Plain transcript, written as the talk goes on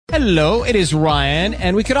Hello, it is Ryan,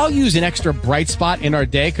 and we could all use an extra bright spot in our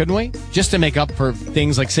day, couldn't we? Just to make up for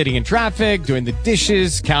things like sitting in traffic, doing the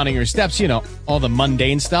dishes, counting your steps, you know, all the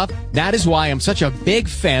mundane stuff. That is why I'm such a big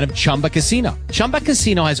fan of Chumba Casino. Chumba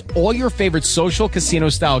Casino has all your favorite social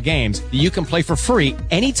casino-style games that you can play for free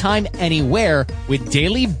anytime, anywhere with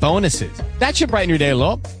daily bonuses. That should brighten your day a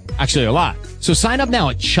little. Actually, a lot. So sign up now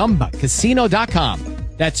at ChumbaCasino.com.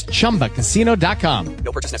 That's ChumbaCasino.com.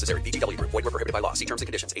 No purchase necessary. VGW Group. Void where prohibited by law. See terms and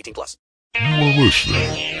conditions. 18+. You are listening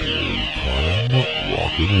to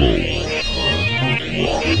Rock and Roll.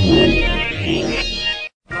 Rock and Roll.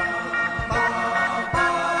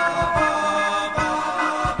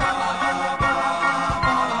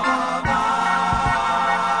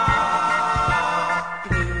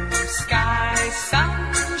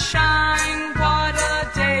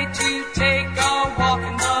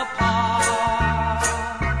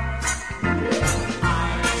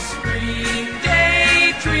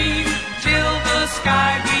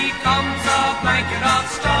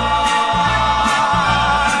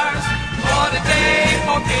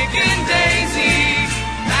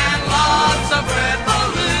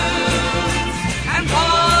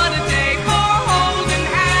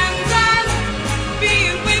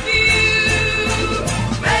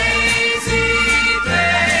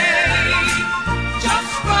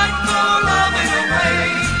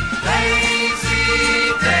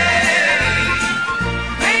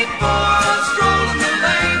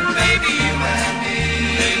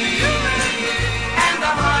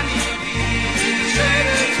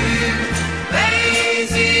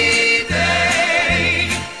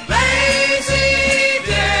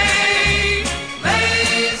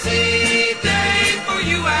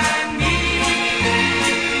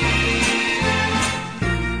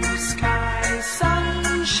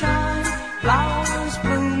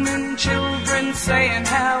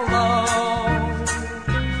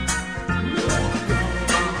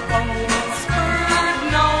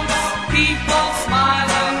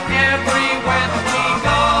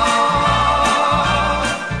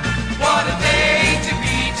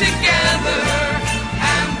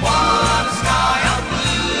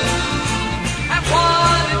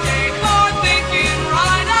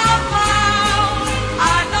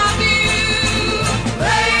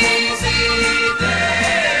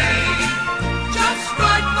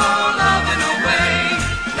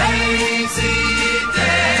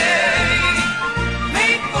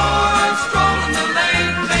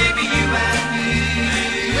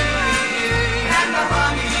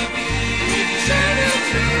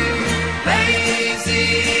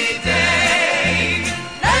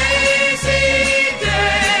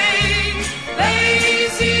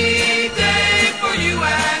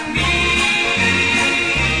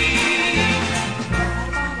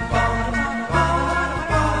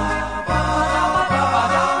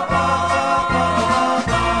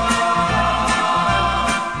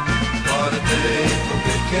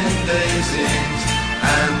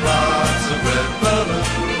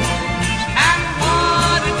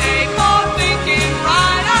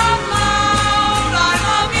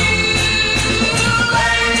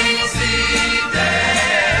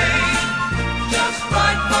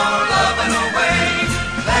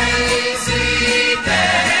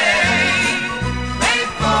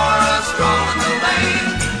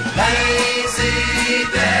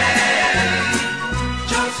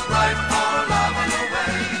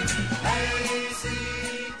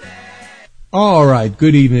 All right,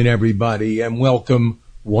 good evening, everybody, and welcome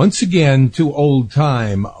once again to Old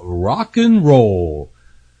Time Rock and Roll.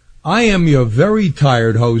 I am your very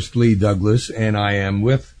tired host, Lee Douglas, and I am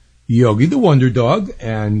with Yogi the Wonder Dog,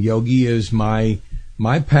 and Yogi is my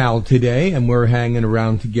pal today, and we're hanging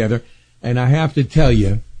around together. And I have to tell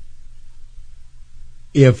you,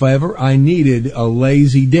 if ever I needed a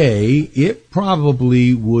lazy day, it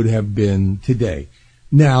probably would have been today.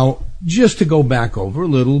 Now, just to go back over a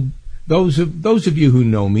little, those of you who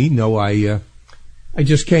know me know I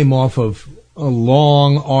just came off of a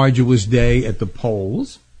long, arduous day at the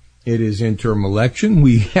polls. It is interim election.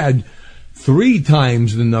 We had 3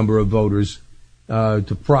 times the number of voters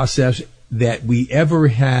to process that we ever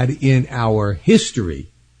had in our history.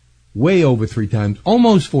 Way over 3 times,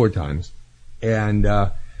 almost 4 times. And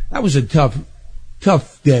that was a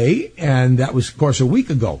tough day, and that was, of course, a week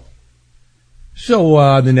ago.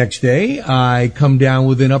 So the next day, I come down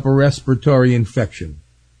with an upper respiratory infection.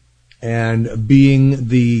 And being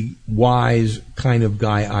the wise kind of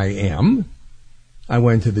guy I am, I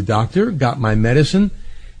went to the doctor, got my medicine,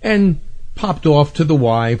 and popped off to the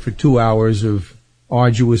Y for 2 hours of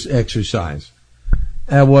arduous exercise.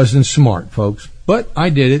 That wasn't smart, folks, but I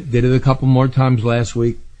did it a couple more times last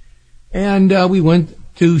week. And we went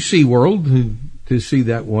to SeaWorld to see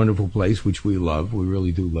that wonderful place, which we love. We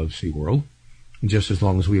really do love SeaWorld, just as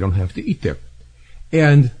long as we don't have to eat there.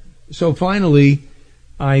 And so finally,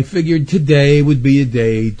 I figured today would be a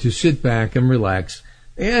day to sit back and relax.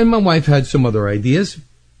 And my wife had some other ideas.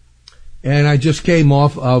 And I just came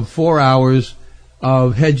off of 4 hours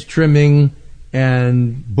of hedge trimming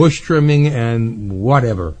and bush trimming and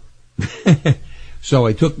whatever. So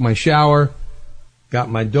I took my shower, got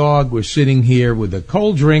my dog. We're sitting here with a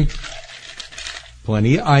cold drink,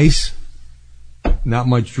 plenty of ice, not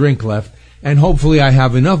much drink left, and hopefully I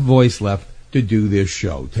have enough voice left to do this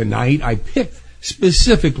show. Tonight I picked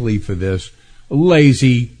specifically for this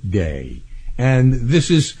lazy day. And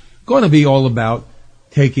this is going to be all about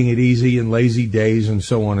taking it easy and lazy days and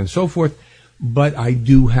so on and so forth. But I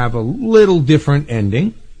do have a little different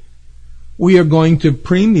ending. We are going to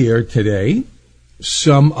premiere today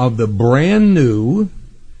some of the brand new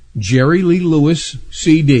Jerry Lee Lewis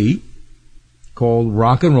CD called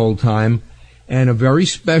Rock and Roll Time, and a very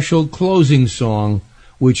special closing song,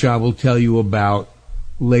 which I will tell you about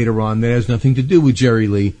later on, that has nothing to do with Jerry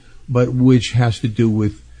Lee, but which has to do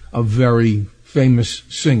with a very famous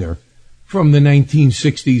singer from the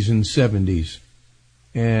 1960s and 70s,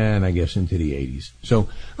 and I guess into the 80s. So,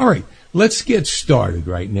 all right, let's get started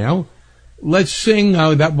right now. Let's sing.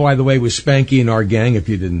 That, by the way, was Spanky and Our Gang, if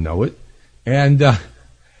you didn't know it. And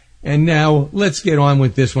now let's get on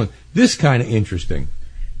with this one. This kind of interesting.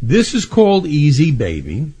 This is called Easy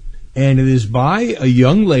Baby, and it is by a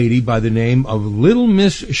young lady by the name of Little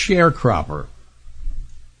Miss Sharecropper.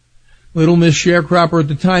 Little Miss Sharecropper at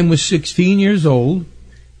the time was 16 years old,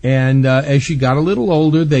 and as she got a little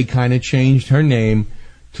older, they kind of changed her name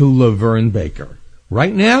to Laverne Baker.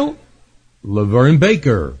 Right now, Laverne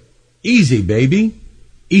Baker. Easy, baby.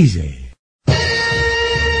 Easy.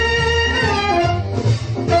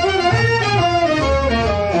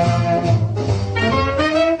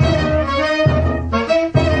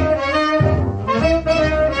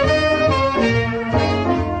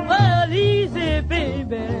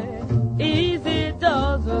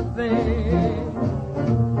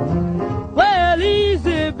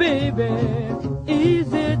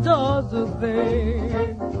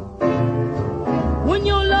 When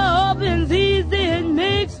your loving's easy, it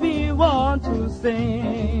makes me want to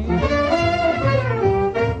sing.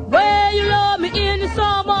 Well, you love me in the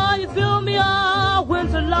summer, you fill me all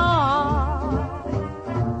winter long.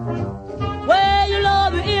 Well, you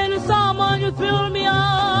love me in the summer, you fill me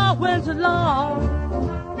all winter long.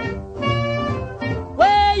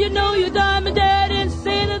 Well, you know you done me dead and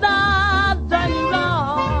say that I've done you wrong.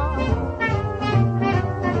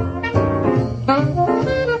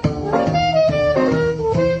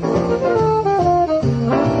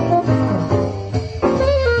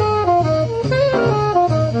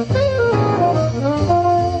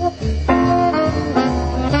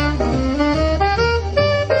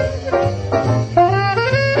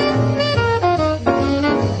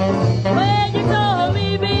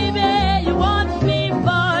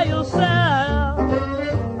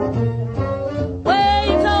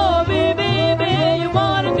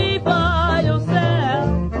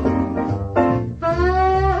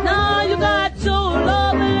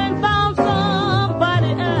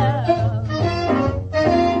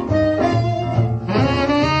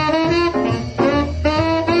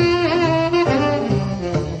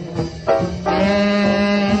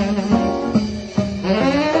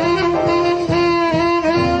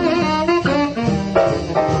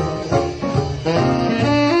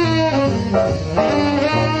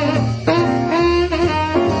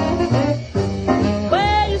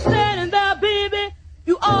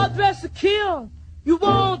 You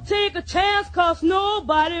won't take a chance, 'cause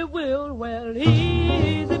nobody will. Well,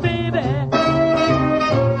 easy, baby.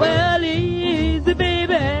 Well, easy,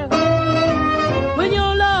 baby. When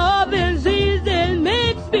your love is easy, it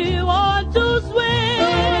makes me want to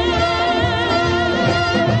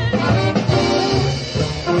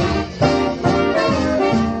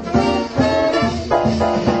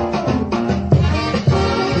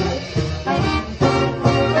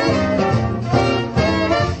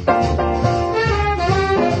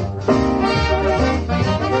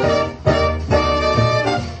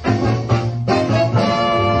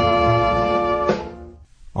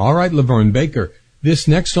All right, Laverne Baker. This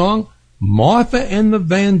next song, Martha and the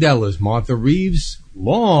Vandellas. Martha Reeves,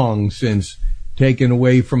 long since taken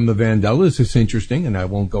away from the Vandellas. It's interesting, and I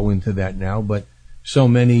won't go into that now, but so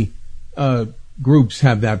many groups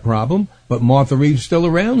have that problem. But Martha Reeves still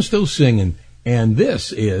around, still singing. And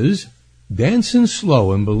this is Dancing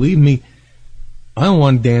Slow. And believe me, I don't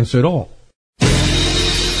want to dance at all.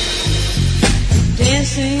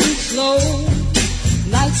 Dancing slow,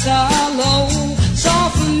 lights are low,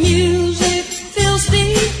 soft music fills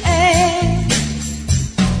the air.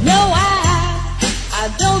 No, I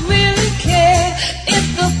don't really care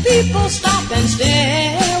if the people stop and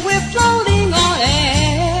stare. We're floating on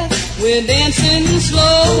air, we're dancing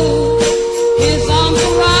slow, his arms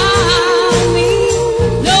around me.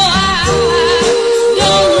 No, I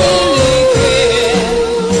don't really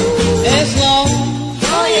care as long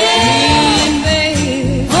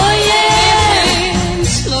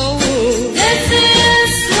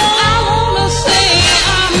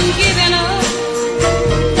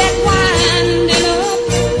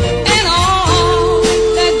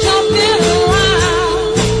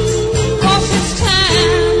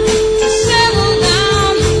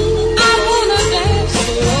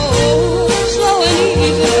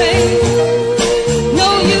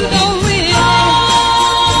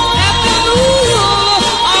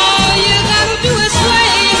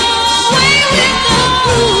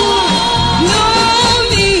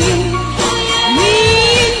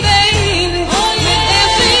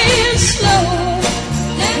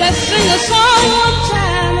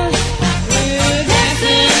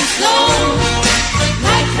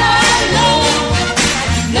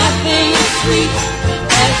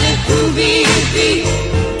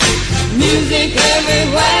music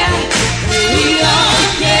everywhere. We don't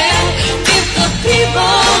care if the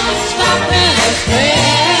people stop and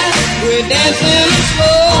stare. We're dancing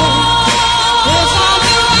slow. There's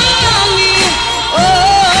something around me.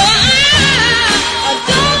 I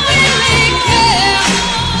don't really care.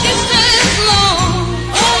 Just as long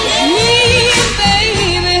me and baby,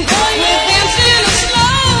 we're dancing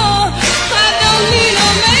slow. I don't need no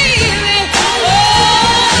maybe.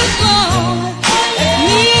 As long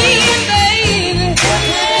me and baby,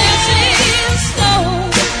 dancing slow.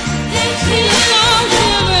 Dancing slow,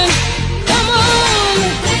 baby. Come on.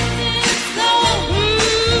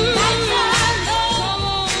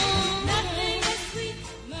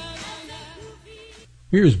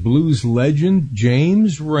 Here's blues legend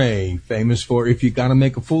James Ray, famous for If You Gotta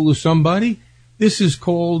Make a Fool of Somebody. This is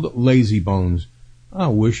called Lazy Bones. I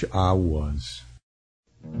wish I was.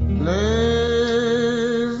 Lazy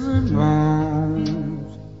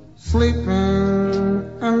bones, sleeping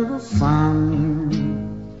in the sun.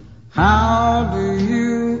 How do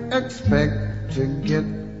you expect to get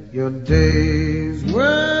your day's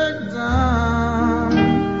work done?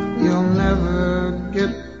 You'll never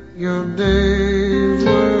get your day's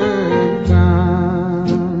work done.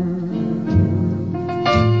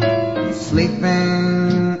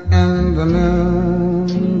 Sleeping in the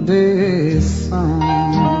noonday sun.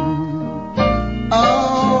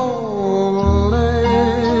 Oh,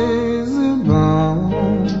 lazy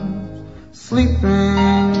bones, sleeping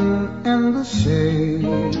in the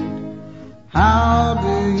shade. How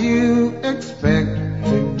do you expect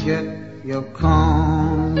to get your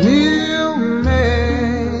cornmeal made?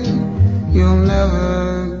 You'll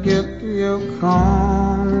never get your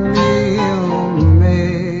cornmeal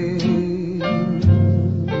made.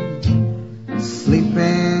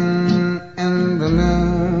 Sleeping in the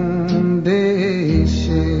noonday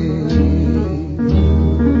shade.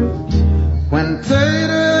 When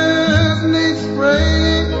taters need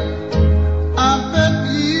spraying, I bet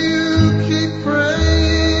you keep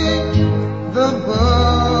praying the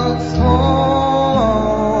bugs fall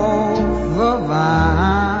off the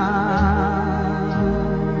vine.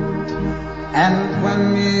 And when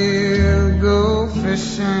you go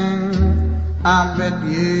fishing, I bet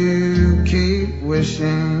you keep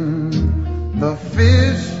wishing the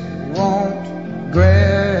fish won't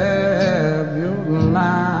grab your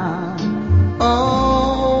line.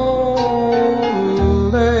 Oh,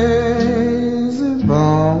 lazy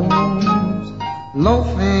bones,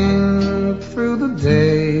 loafing through the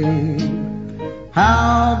day.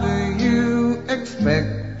 How do you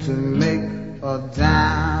expect to make a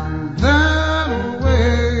dime that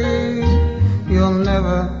way? You'll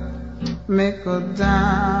never make a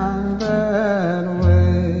dime that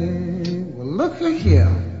way. Well, look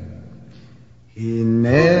here. He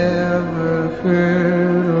never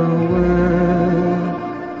heard a word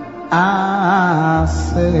I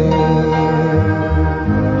said.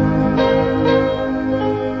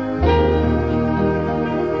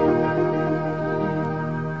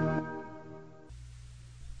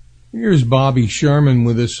 Here's Bobby Sherman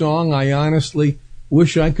with a song I honestly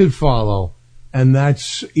wish I could follow. And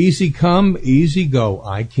that's Easy Come, Easy Go.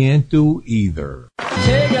 I can't do either.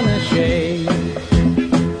 Taking the shade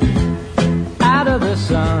out of the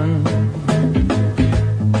sun.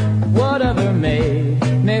 Whatever made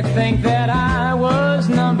me think that I was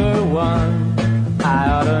number one. I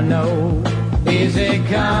ought to know. Easy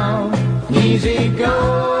come, easy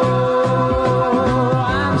go.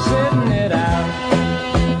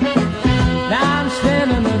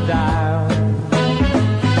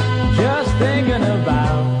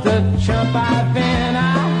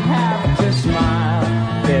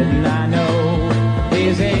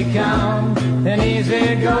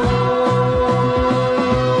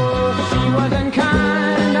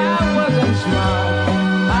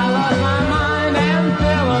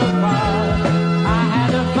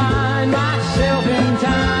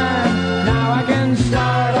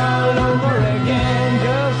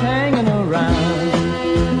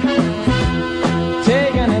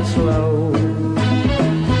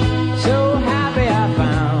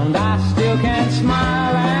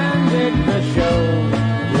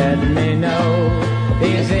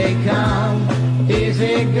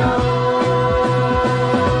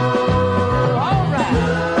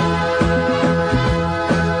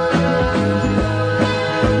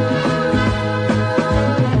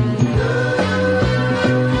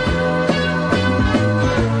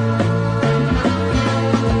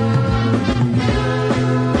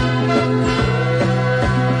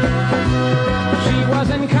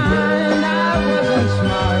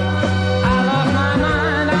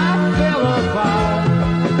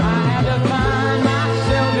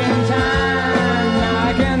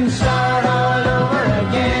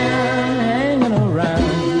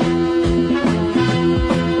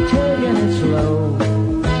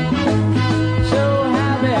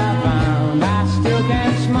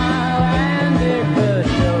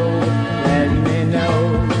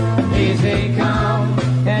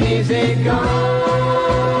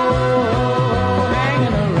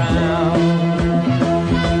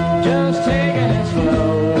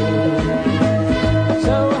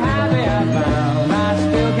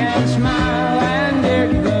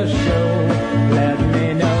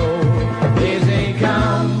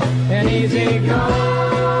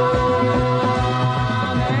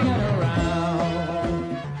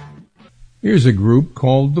 Here's a group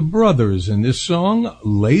called The Brothers, and this song,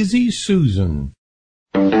 Lazy Susan.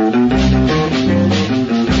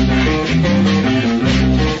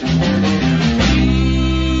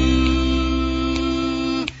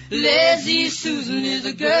 Lazy Susan is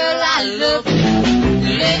a girl I love.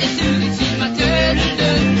 Lazy Susan, she's my turtle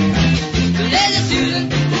dove. Lazy Susan,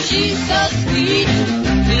 she's so sweet.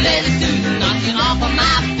 Lazy Susan knocks me off of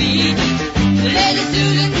my feet. Lazy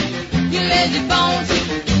Susan, you lazy bones,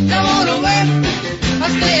 don't wanna work or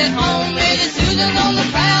stay at home. Lazy Susan on the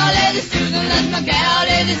prowl. Lazy Susan, that's my gal.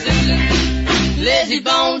 Lazy Susan, lazy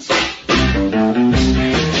bones.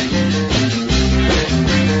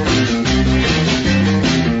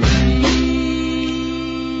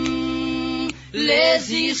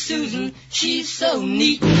 Lazy Susan, she's so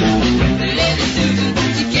neat. Lazy Susan,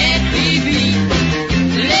 she can't be beat.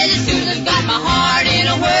 Lazy Susan's got my heart in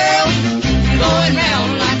a whirl, going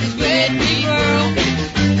round like this great big whirl.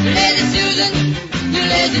 Lazy Susan, you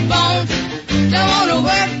lazy bones, don't wanna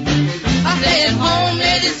work, I stay at home.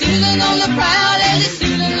 Lazy Susan on the prowl. Lazy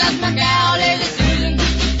Susan, that's my gal. Lazy Susan,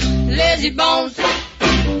 lazy bones.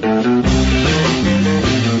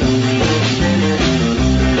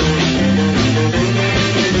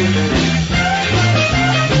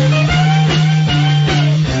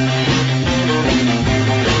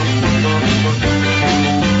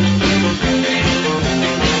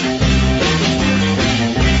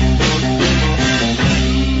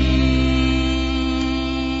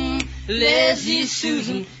 Lazy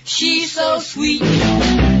Susan, she's so sweet.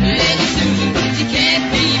 Lazy Susan, she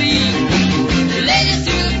can't be beat. Lazy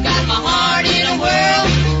Susan's got my heart in a whirl,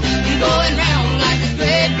 going round like this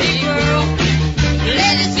great big whirl.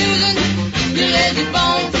 Lazy Susan, you lazy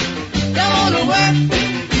bones, don't wanna work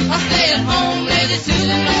or stay at home. Lazy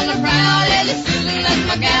Susan on the prowl. Lazy Susan, that's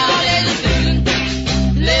my gal. Lazy Susan,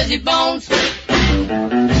 lazy bones.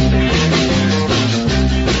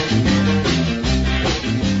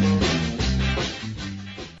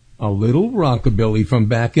 A little rockabilly from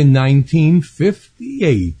back in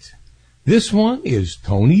 1958. This one is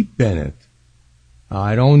Tony Bennett.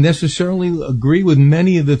 I don't necessarily agree with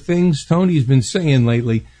many of the things Tony's been saying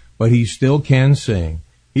lately, but he still can sing.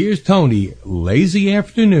 Here's Tony, Lazy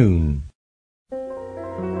Afternoon.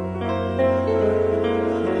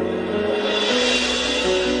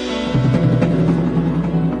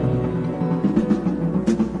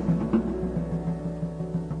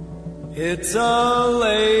 It's a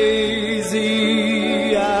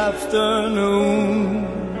lazy afternoon,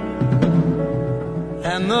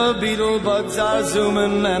 and the beetle bugs are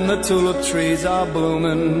zooming, and the tulip trees are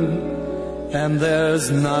blooming, and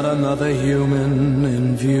there's not another human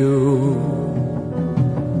in view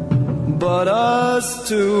but us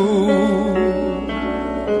two.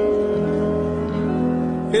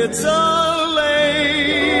 It's a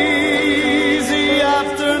lazy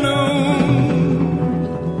afternoon,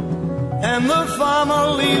 and the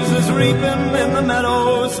farmer leaves his reaping, in the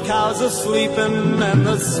meadows cows are sleeping, and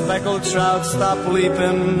the speckled trout stop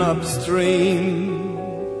leaping upstream.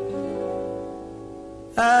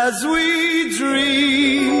 As we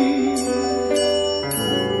dream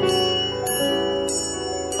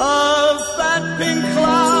a fat pink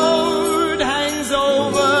cloud hangs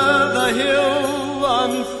over the hill,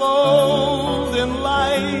 unfolding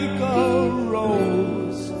like a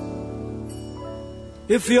rose.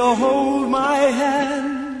 If you hold my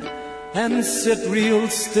hand and sit real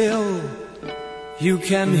still, you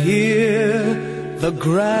can hear the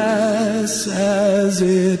grass as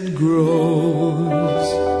it grows.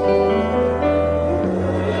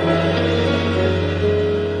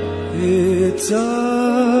 It's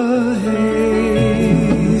a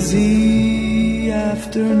hazy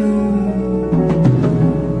afternoon,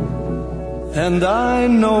 and I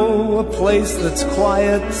know a place that's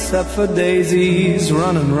quiet except for daisies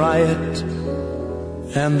running riot,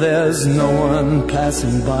 and there's no one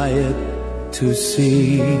passing by it to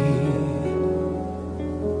see.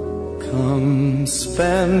 Come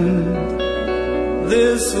spend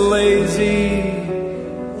this lazy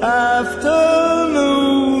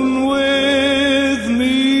afternoon with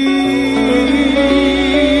me.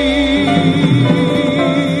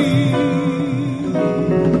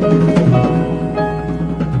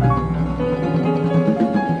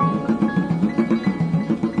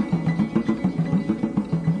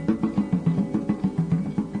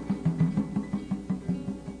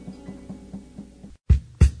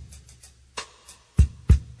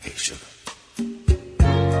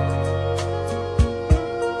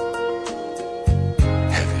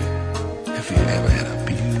 Have you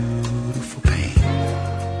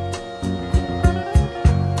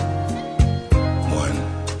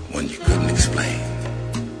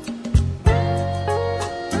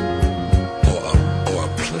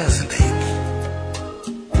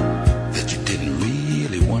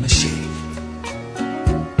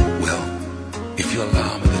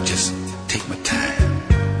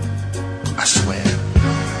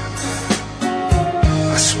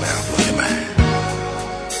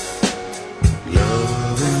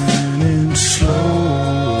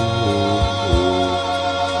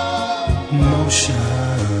motion.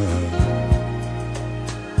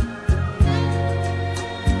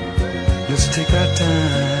 Let's take our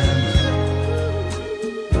time.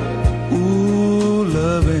 Ooh,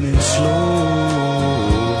 loving in slow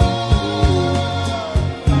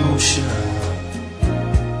motion.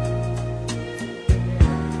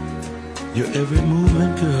 Your every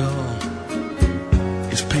movement, girl,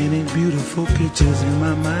 is painting beautiful pictures in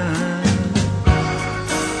my mind.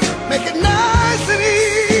 Make it nice and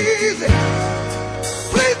easy.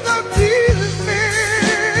 Please don't tease me.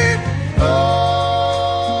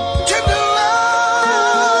 Tender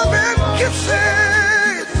love and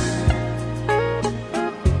kisses.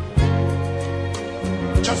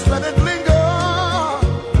 Just let it linger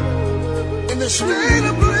in the state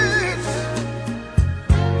of bliss.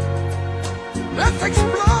 Let's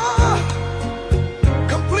explore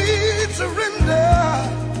complete surrender.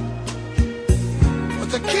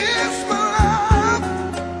 With a kiss, my love,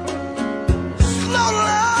 slow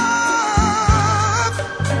love,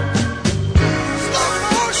 slow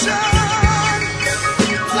motion,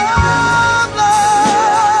 love,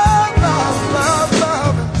 love, love,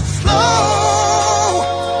 love, love,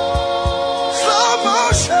 slow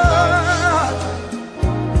motion.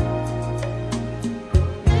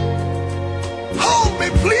 Hold me,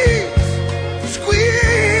 please,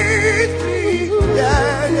 squeeze me,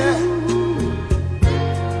 yeah, yeah.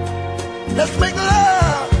 Let's make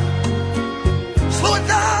love. Slow it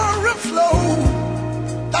down real slow.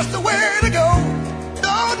 That's the way to go.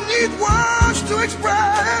 Don't need words to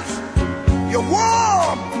express your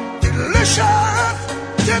warm, delicious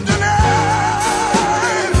tenderness.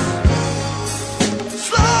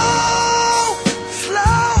 Slow,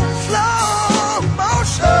 slow, slow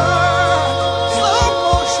motion. Slow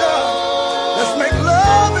motion. Let's make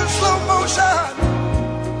love in slow motion.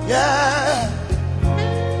 Yeah.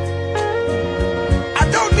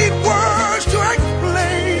 Don't need words to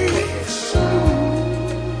explain.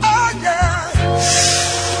 Oh yeah.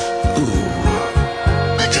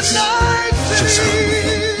 Ooh, Make it nice and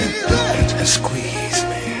easy. and squeeze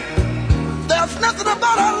me. There's nothing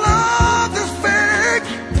about our love this big.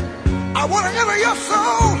 I want to enter your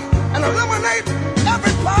soul and eliminate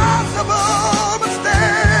every possible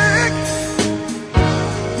mistake.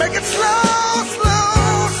 Make it slow,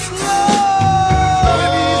 slow, slow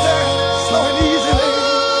and easy, slow and easy.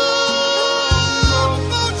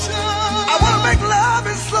 I want to make love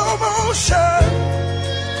in slow motion.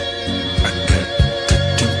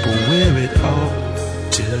 Tempo where it ought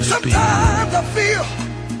to be. Sometimes I feel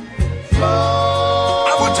I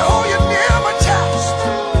want to hold you near my chest.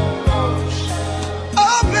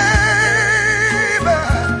 Oh, baby.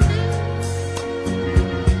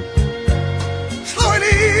 Slow and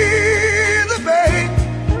easy, babe.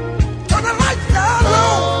 Turn the lights down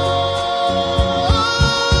low.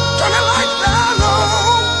 Turn the lights down low.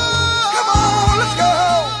 Come on, let's go.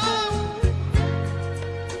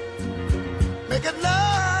 Make it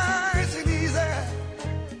nice and easy.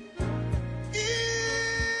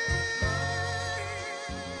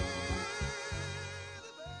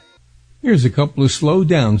 Here's a couple of slow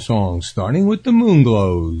down songs, starting with the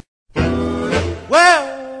Moonglows.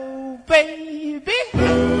 Well, baby,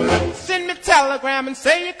 send me a telegram and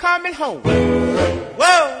say you're coming home.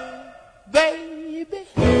 Whoa, baby,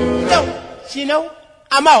 don't you know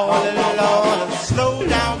I'm all alone. Slow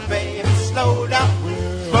down, baby, slow down.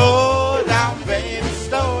 Slow down, baby,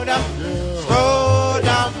 slow down. Slow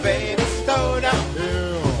down, baby, slow down.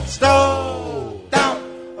 Slow down,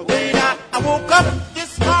 way down. I woke up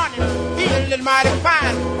this morning feeling mighty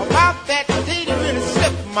fine. About that date it really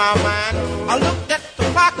slipped my mind. I looked at the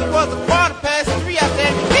clock, it was 3:15. I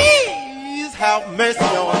said, please have mercy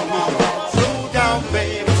on me. Slow down,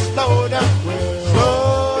 baby, slow down.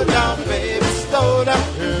 Slow down, baby, slow down.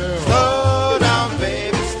 Slow down,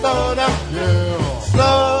 baby, slow down.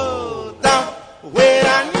 Slow down, way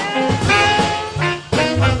down.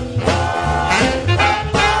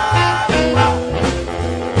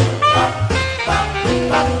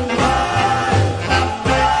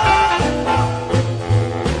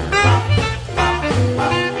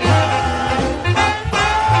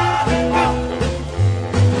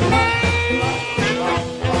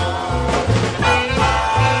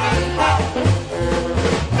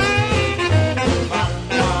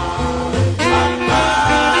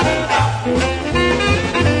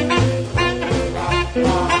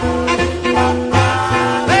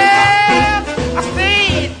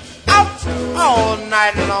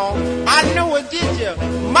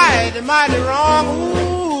 Mighty wrong.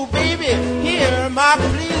 Ooh, baby, hear my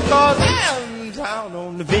pleas, 'cause I'm down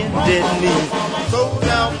on the bended knee. Slow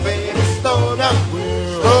down, baby, slow down.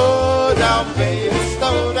 Slow down, baby,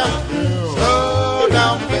 slow down. Slow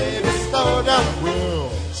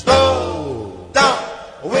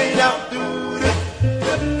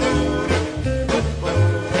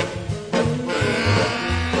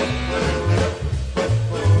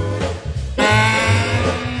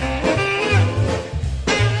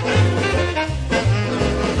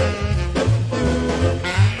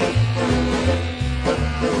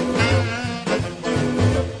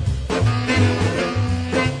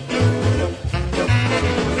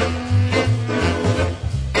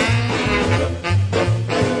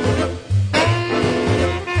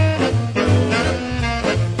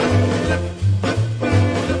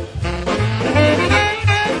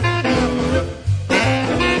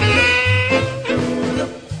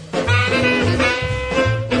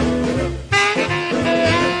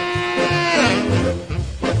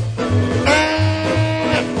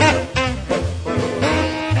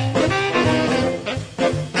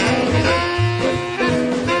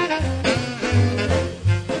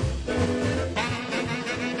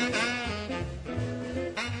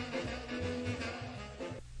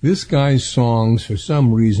This guy's songs, for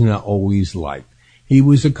some reason, I always liked. He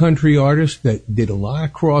was a country artist that did a lot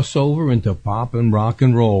of crossover into pop and rock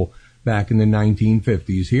and roll back in the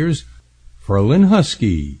 1950s. Here's Ferlin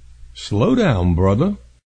Husky. Slow down, brother.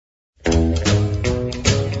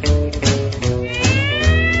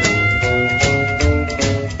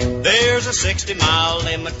 There's a 60-mile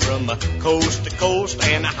limit from coast to coast,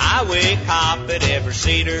 and a highway cop at every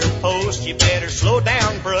cedar post. You better slow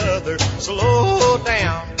down, brother, slow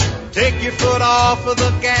down. Take your foot off of the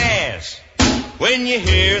gas when you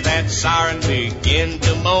hear that siren begin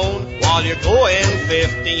to moan. While you're going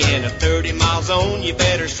 50 in a 30-mile zone, you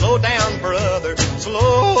better slow down, brother,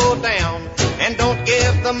 slow down. And don't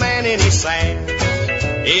give the man any sass.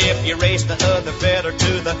 If you race the other fella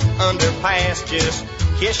to the underpass, just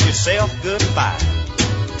kiss yourself goodbye.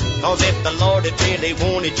 'Cause if the Lord had really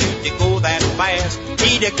wanted you to go that fast,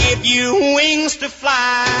 He'd have give you wings to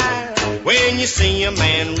fly. When you see a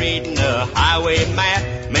man reading a highway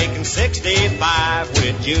map, making 65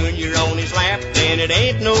 with Junior on his lap, then it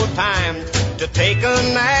ain't no time to take a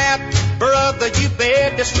nap. Brother, you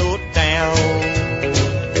better slow down.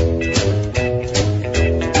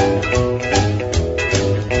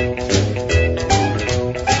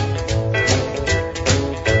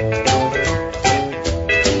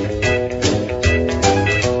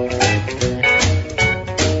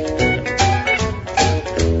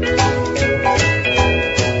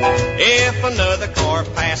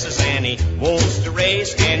 And he wants to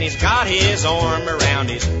race, and he's got his arm around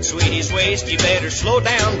his sweetie's waist. You better slow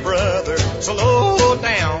down, brother, slow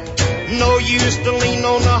down. No use to lean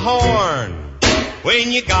on the horn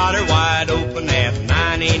when you got her wide open at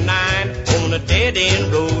 99 on a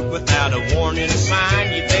dead-end road without a warning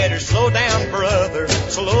sign. You better slow down, brother,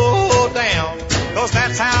 slow down, 'cause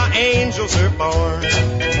that's how angels are born.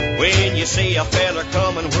 When you see a fella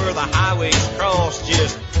coming where the highways cross,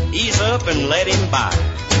 just ease up and let him by.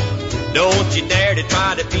 Don't you dare to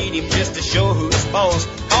try to beat him just to show who's boss,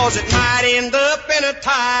 'cause it might end up in a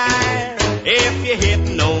tie. If you're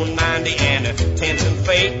hitting on 90 and a tempting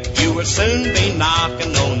fate, you will soon be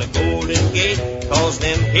knocking on the Golden Gate, 'cause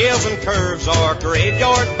them hills and curves are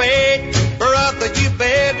graveyard bait. Brother, you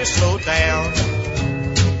better slow down.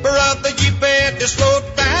 Brother, you better slow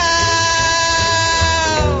down.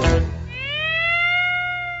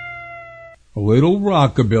 A little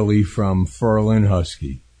rockabilly from Ferlin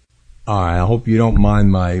Husky. I hope you don't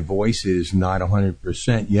mind my voice is not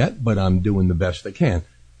 100% yet, but I'm doing the best I can.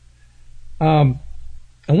 I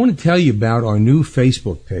want to tell you about our new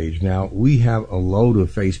Facebook page. Now, we have a load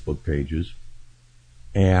of Facebook pages,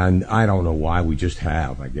 and I don't know why, we just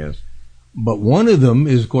have, I guess. But one of them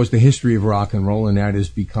is, of course, the history of rock and roll, and that is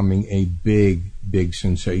becoming a big, big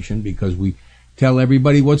sensation because we tell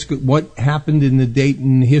everybody what happened in the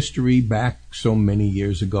Dayton history back so many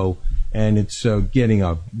years ago, and it's getting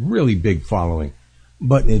a really big following.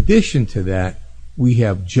 But in addition to that, we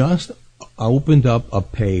have just opened up a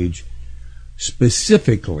page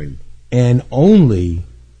specifically and only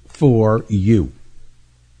for you.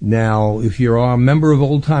 Now, if you're a member of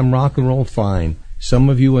Old Time Rock and Roll, fine. Some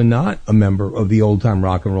of you are not a member of the Old Time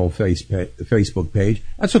Rock and Roll Facebook page.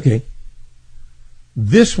 That's okay.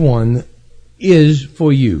 This one is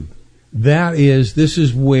for you. This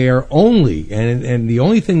is where only, and the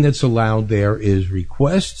only thing that's allowed there is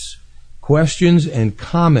requests, questions, and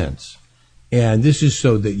comments. And this is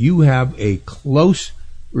so that you have a close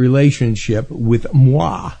relationship with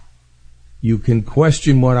moi. You can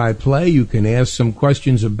question what I play. You can ask some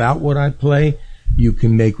questions about what I play. You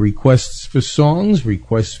can make requests for songs,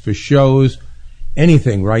 requests for shows,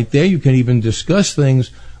 anything right there. You can even discuss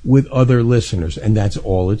things with other listeners, and that's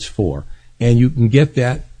all it's for. And you can get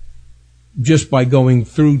that just by going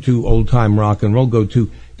through to Old Time Rock and Roll. Go to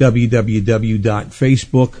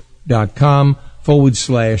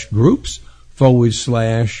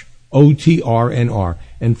www.facebook.com/groups/OTRNR.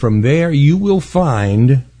 And from there you will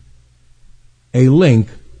find a link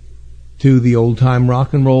to the Old Time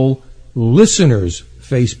Rock and Roll listeners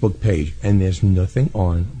Facebook page. And there's nothing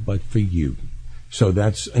on but for you. So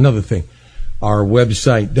that's another thing. Our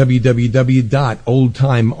website,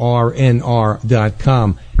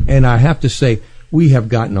 www.oldtimernr.com. And I have to say, we have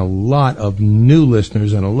gotten a lot of new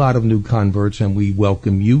listeners and a lot of new converts, and we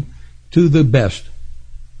welcome you to the best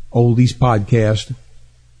oldies podcast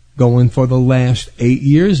going for the last 8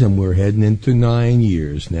 years, and we're heading into 9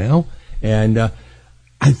 years now. And I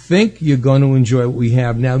think you're going to enjoy what we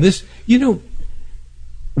have now. This,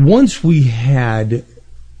 once we had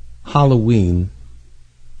Halloween,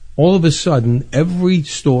 all of a sudden, every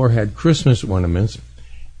store had Christmas ornaments,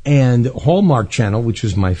 and Hallmark Channel, which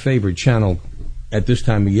is my favorite channel at this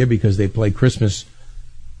time of year because they play Christmas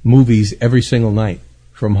movies every single night,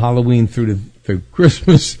 from Halloween through to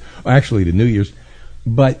Christmas, actually to New Year's.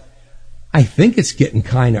 But I think it's getting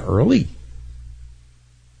kind of early.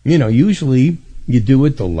 You know, usually you do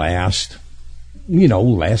it the last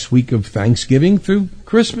week of Thanksgiving through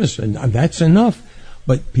Christmas, and that's enough.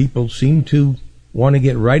 But people seem to want to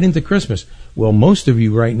get right into Christmas. Well, most of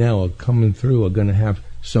you right now are coming through, are going to have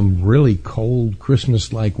some really cold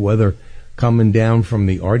Christmas-like weather coming down from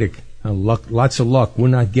the Arctic. Lots of luck. We're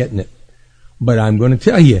not getting it. But I'm going to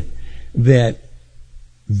tell you that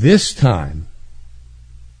this time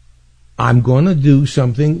I'm going to do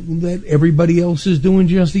something that everybody else is doing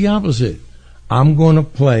just the opposite. I'm going to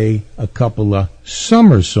play a couple of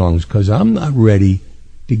summer songs because I'm not ready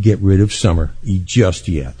to get rid of summer just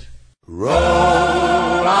yet. Roll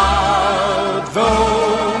out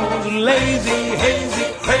those lazy,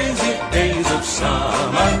 hazy, crazy days of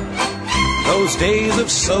summer. Those days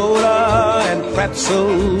of soda and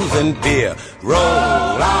pretzels and beer. Roll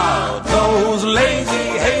out those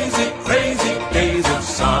lazy, hazy, crazy days of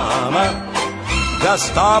summer.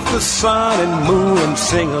 Dust off the sun and moon and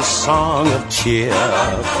sing a song of cheer.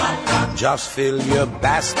 Just fill your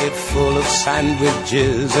basket full of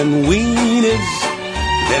sandwiches and weenies.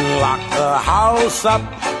 Then lock the house up,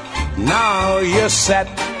 now you're set.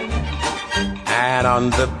 And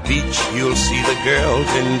on the beach you'll see the girls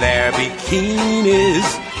in their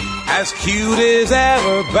bikinis, as cute as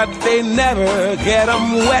ever, but they never get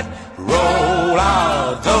 'em wet. Roll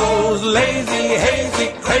out those lazy,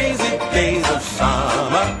 hazy, crazy days of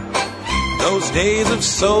summer. Those days of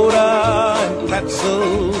soda and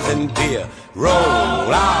pretzels and beer.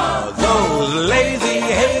 Roll out those lazy,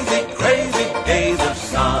 hazy, crazy days of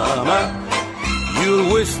summer. You'll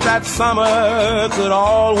wish that summer could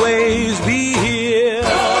always be here.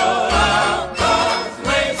 Roll out those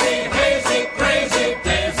lazy, hazy, crazy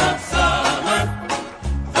days of summer.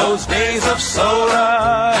 Those days of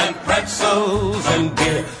soda and pretzels and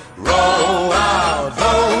beer. Roll out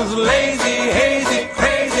those lazy, hazy,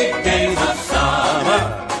 crazy days of summer.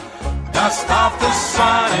 Dust off the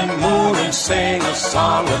sun and moon and sing a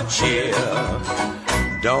song of cheer.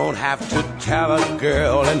 Don't have to tell a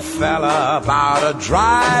girl and fella about a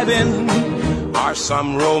drive-in or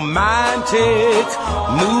some romantic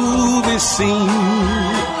movie scene.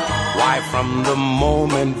 Why, from the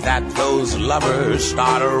moment that those lovers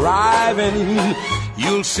start arriving,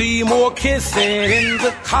 you'll see more kissing in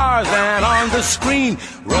the cars than on the screen.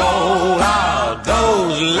 Roll out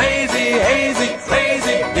those lazy, hazy,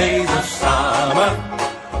 crazy days of summer.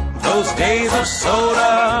 Those days of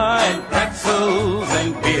soda and pretzels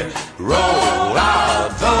and beer. Roll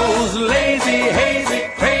out those lazy, hazy,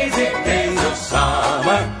 crazy days of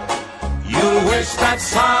summer. You wish that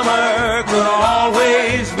summer could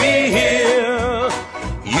always be here.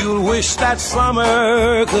 You wish that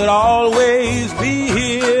summer could always be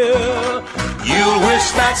here. You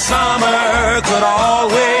wish that summer could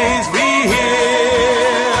always be here.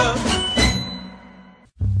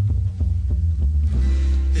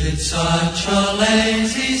 It's such a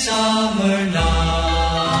lazy summer night.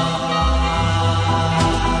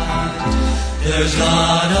 There's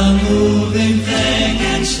not a moving thing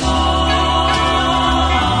inside.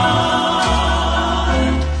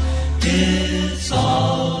 It's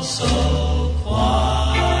all so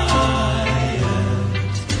quiet,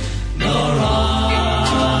 no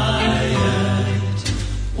riot.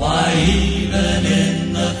 Why, even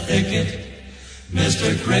in the thicket,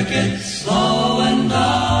 Mr. Cricket slowing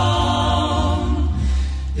down.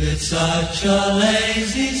 It's such a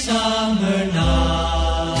lazy summer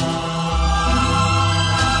night.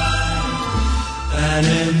 An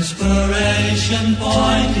inspiration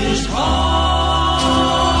point is right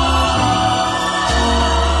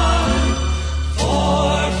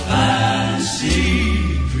for fancy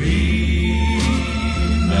dreaming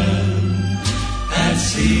and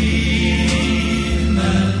seeming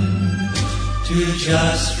to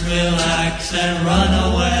just relax and run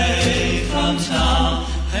away from town.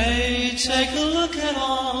 Hey, take a look at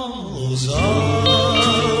all those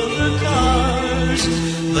other cars.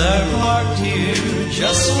 They're parked here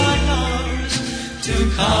just like ours to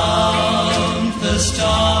count the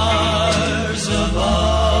stars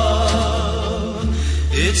above.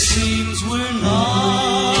 It seems we're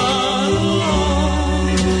not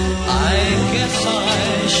alone. I guess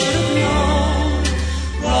I should know.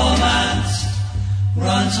 Romance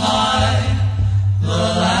runs high the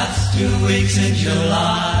last 2 weeks in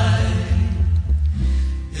July.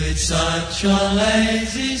 It's such a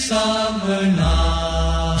lazy summer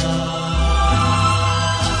night.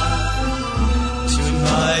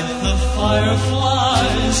 Tonight the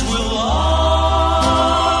fireflies will light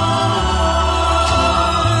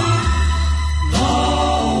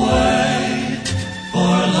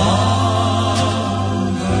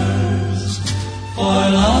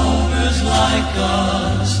like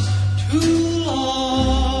us too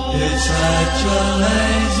long. It's such a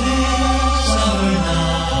lazy summer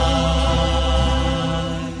night.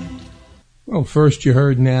 Well, first you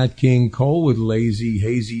heard Nat King Cole with Lazy,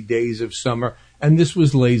 Hazy Days of Summer, and this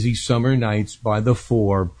was Lazy Summer Nights by the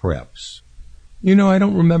Four Preps. You know, I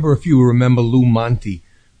don't remember if you remember Lou Monte,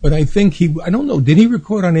 but I think I don't know, did he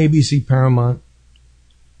record on ABC Paramount?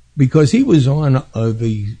 Because he was on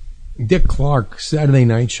the Dick Clark Saturday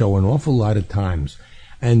Night Show an awful lot of times.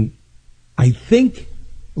 And I think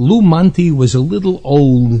Lou Monte was a little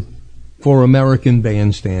old for American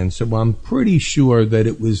Bandstand, so I'm pretty sure that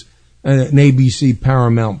it was an ABC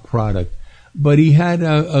Paramount product. But he had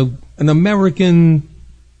an American,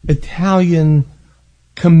 Italian,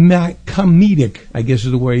 comedic, I guess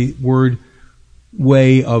is the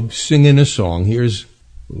way of singing a song. Here's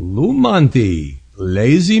Lou Monte,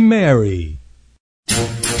 Lazy Mary.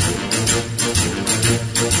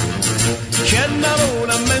 C'è una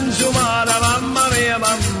luna menzumata, mamma mia,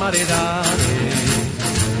 mamma di dare.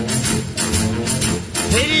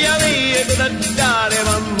 Figlia mia, cosa dare,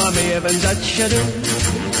 mamma mia, pensaccia tu.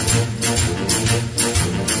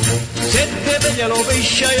 Se te veglia lo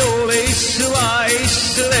pesciaiole, issu va,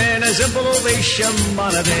 issu viene, sempre lo pesce a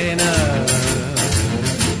manatena.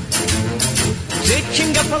 Se ci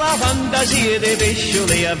ingappa la fantasia dei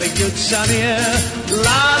pescioli a vecchiuzza mia,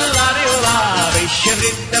 la, pesce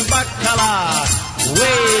fritto e baccalà,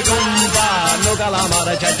 uè compa, no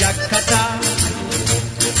calamara, giacciacata.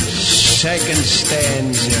 Second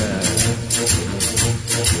stanza.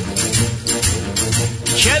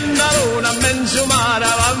 C'è una luna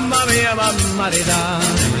menzumata, mamma mia, mamma di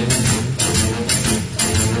dare.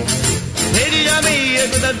 Figlia mia,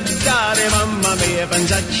 cosa dare, mamma mia,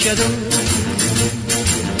 pensaccia tu.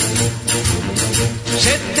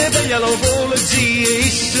 Se te veglia lo polizia,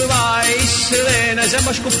 issu va, issu viene,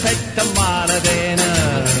 sembra scoppetta a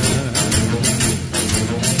manatena.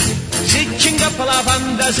 Se ci ingappa la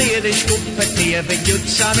fantasia di scoppetti e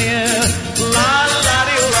vecchiuzza mia,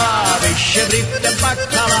 la, pesce fritto e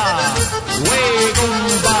baccalà, uè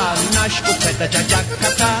compa, una scoppetta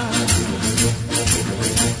giacciacata.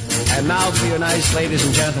 And now for you nice ladies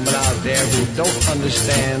and gentlemen out there who don't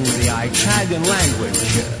understand the Italian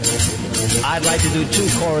language, I'd like to do two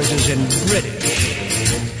choruses in British.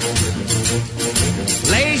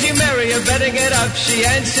 Lazy Mary, you better get up. She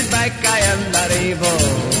answered back, I am not able.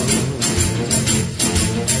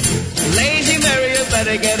 Lazy Mary, you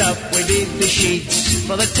better get up. We need the sheets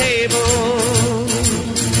for the table.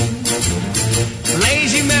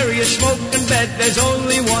 Lazy Mary, you smoke in bed. There's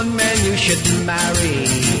only one man you should marry.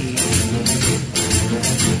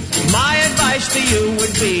 My advice to you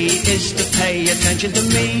would be is to pay attention to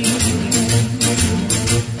me.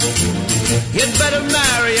 You'd better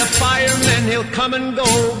marry a fireman. He'll come and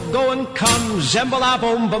go and come. Zembola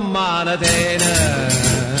bomba manadena.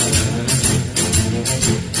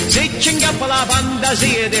 Se ci ingappa la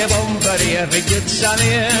fantasia di bomberia vecchiuzza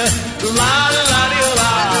mia,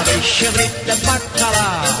 la, pesce fritto e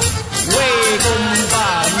baccalà, uè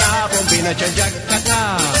compa, una pompina c'è giaccata.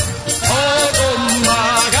 Oh compa,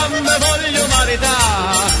 che me voglio marità,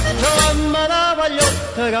 trovamma la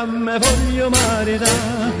vagliotta che me voglio marità,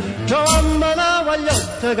 trovamma la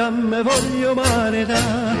vagliotta che me voglio marità,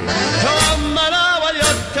 trovamma la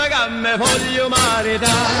vagliotta che me voglio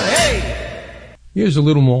marità. Hey! Here's a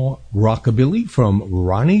little more rockabilly from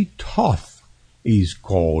Ronnie Toth. He's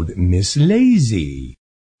called Miss Lazy.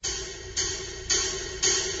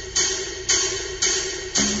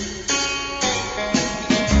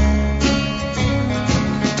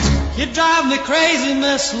 You drive me crazy,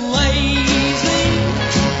 Miss Lazy,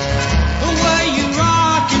 the way you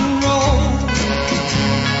rock and roll.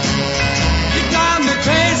 You drive me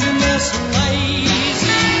crazy, Miss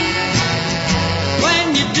Lazy,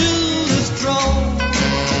 when you do the stroll.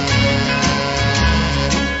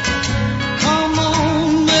 Come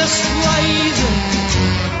on, Miss Lazy,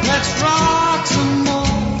 let's rock some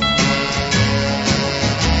more.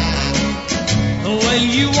 The way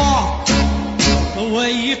you walk, the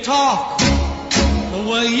way you talk, the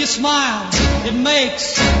way you smile, it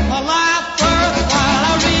makes my life worthwhile.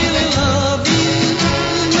 I really love you,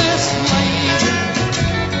 Miss Lazy.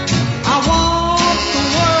 I want the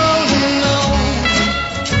world to know.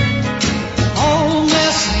 Oh,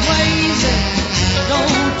 Miss Lazy,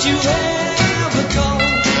 don't you ever go.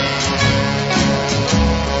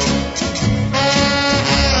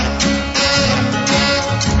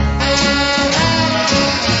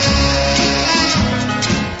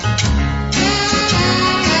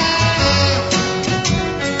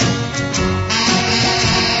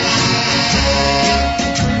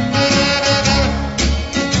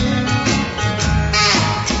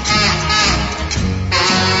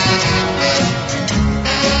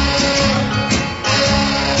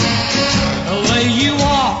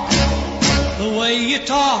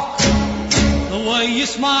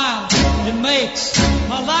 smile, it makes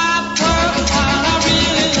my life worthwhile. I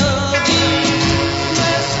really love you,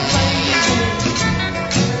 Miss Lazy.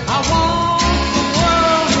 I want the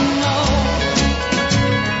world to know.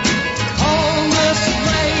 Oh, Miss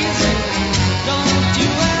Lazy, don't you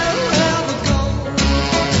ever go.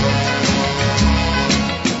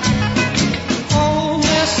 Oh,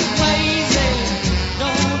 Miss Lazy,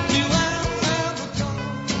 don't you ever go.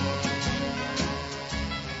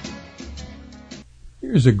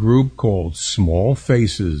 Here's a group called Small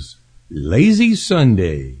Faces, Lazy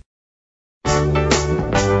Sunday.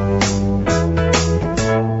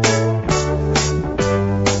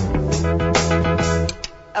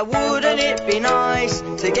 Wouldn't it be nice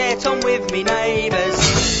to get on with me neighbours?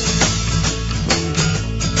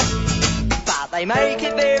 But they make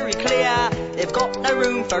it very clear they've got no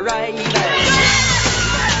room for ravers.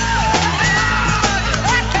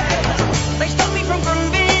 They stop me from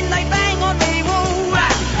grooving, they bang on me wall.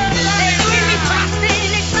 They're doing me trusting,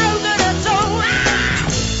 it's no good at all.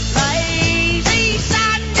 Lazy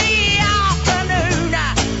Sunday afternoon,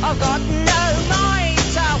 I've got no mind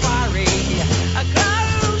to worry. I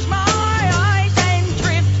close my eyes and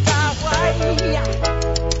drift away.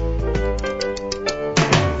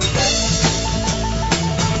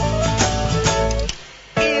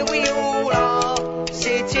 Here we all are,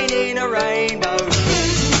 sitting in a rainbow.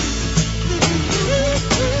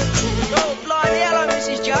 Oh, blimey, hello,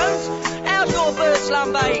 Mrs. Jones. How's your bird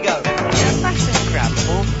lumbago? Yeah, that's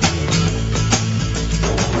incredible.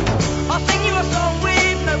 I'll sing you a song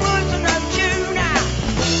with no words and no tune.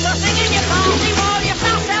 So sing in your party while you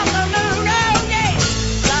suss out the moon. Oh, yes.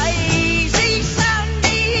 Lazy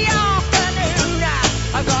Sunday afternoon.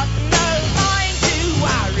 I've got no mind to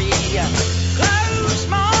worry. Close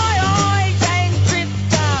my eyes and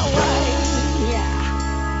drift away.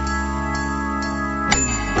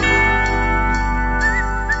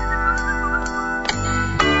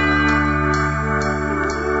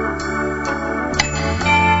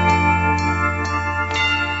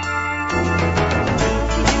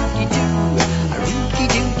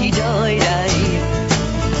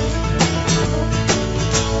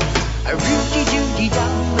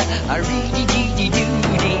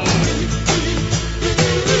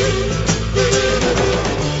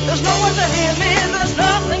 There's no one to hear me, there's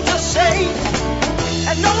nothing to say,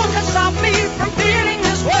 and no one can stop me from feeling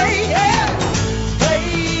this way. Yeah.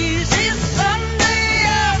 Lazy Sunday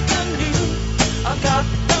afternoon, I've got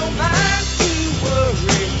no mind to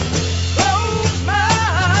worry. Close my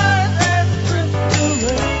eyes and drift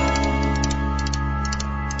away.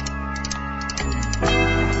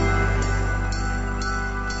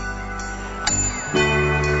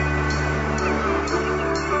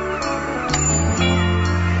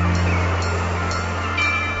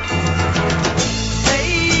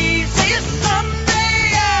 Lazy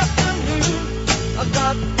Sunday afternoon, I've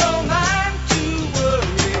got no mind to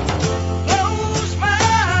worry. Close my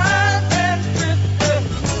eyes and drift away.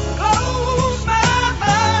 Close my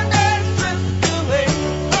eyes and drift away.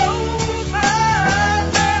 Close my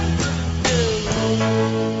eyes and drift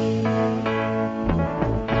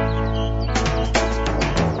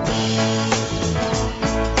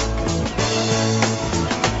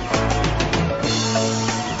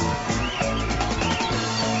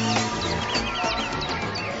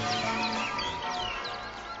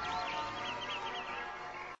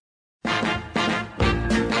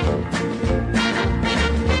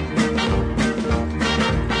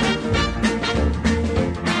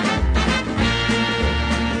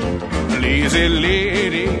Lazy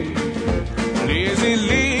lady, lazy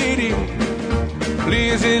lady,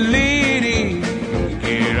 lazy lady,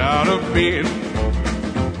 get out of bed.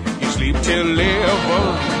 You sleep till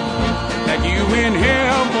 11, like you in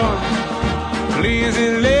heaven. Lazy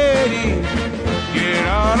lady, get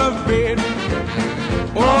out of bed.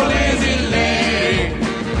 Oh, lazy lady,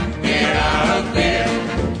 get out of bed.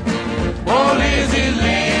 Oh, lazy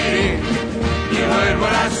lady, you heard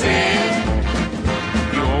what I said.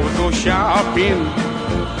 You always go shopping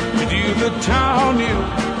to do the town in.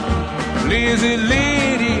 Lazy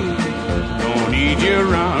lady, don't need you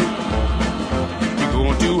around. You go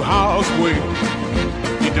to housework,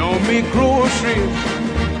 you don't make groceries.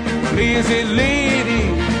 Lazy lady,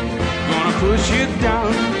 gonna push you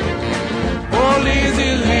down. Oh,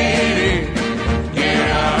 lazy lady, get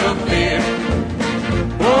out of bed.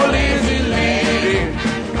 Oh, lazy lady,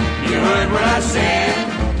 you heard what I said.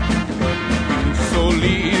 You're so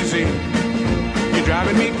lazy, you're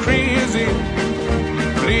driving me crazy.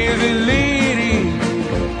 Lazy lady,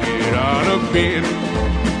 get out of bed.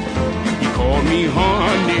 You call me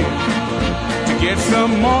honey to get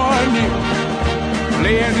some money.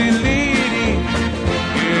 Lazy lady,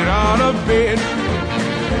 get of bed.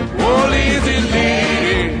 Oh, lazy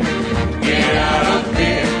lady, get out of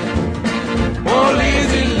bed. Oh,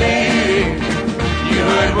 lazy lady, you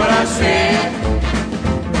heard what I said.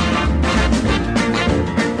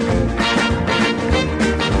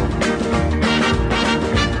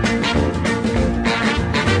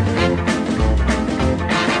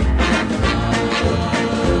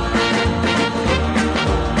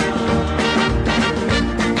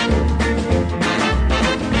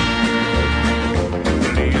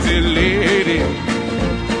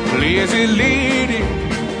 Lazy lady,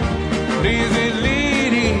 lazy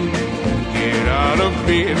lady, get out of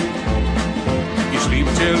bed. You sleep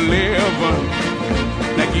till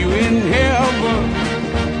 11, like you in heaven.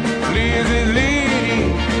 Lazy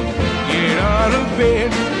lady, get out of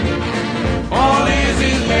bed. Oh,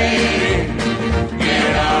 lazy lady,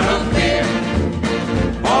 get out of bed.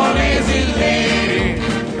 Oh, lazy lady,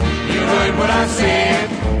 you heard what I said.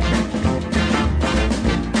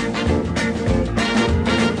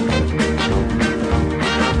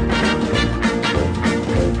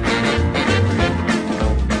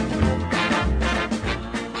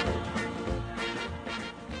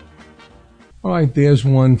 All right, there's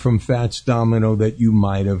one from Fats Domino that you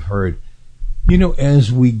might have heard. You know,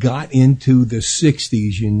 as we got into the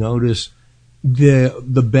 60s, you notice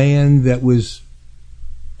the band that was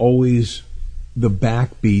always the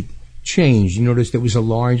backbeat changed. You notice there was a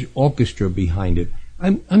large orchestra behind it.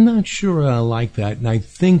 I'm not sure I like that, and I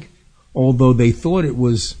think, although they thought it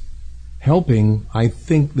was helping, I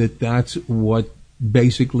think that that's what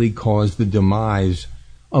basically caused the demise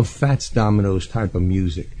of Fats Domino's type of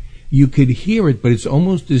music. You could hear it, but it's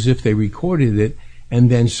almost as if they recorded it and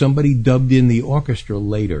then somebody dubbed in the orchestra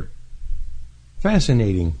later.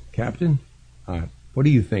 Fascinating, Captain. What do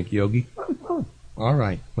you think, Yogi? All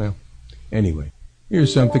right. Well, anyway,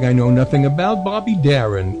 here's something I know nothing about. Bobby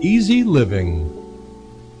Darin, Easy Living.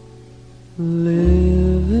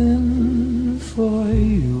 Living for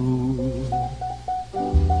you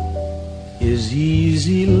is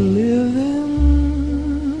easy living.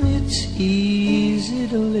 It's easy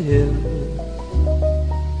to live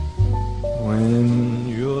when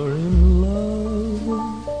you're in love,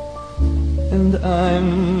 and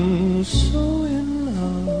I'm so in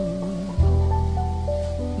love.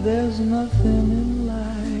 There's nothing in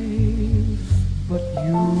life but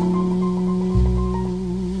you.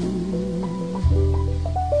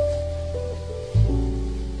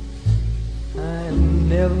 I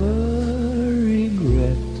never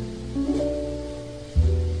regret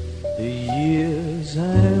the years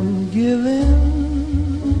I'm given.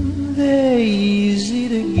 They're easy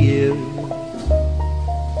to give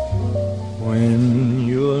when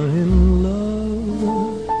you're in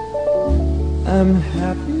love. I'm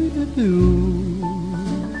happy to do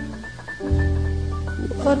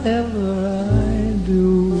whatever I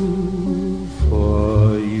do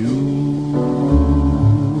for you.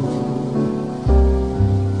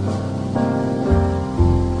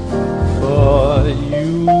 For you.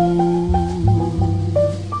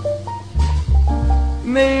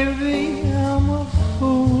 Maybe I'm a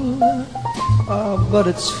fool, but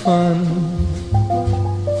it's fun.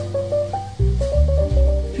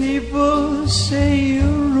 People say you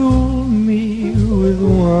rule me with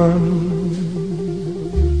one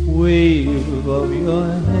wave of your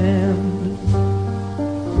hand.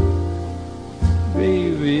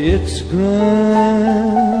 Baby, it's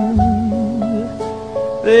grand.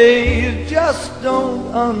 They just don't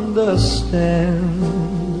understand.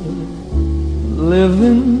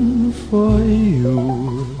 Living for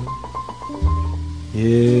you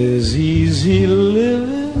is easy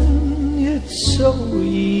living. It's so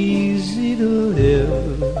easy to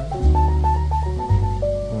live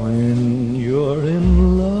when you're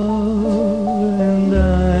in love, and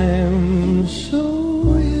I'm so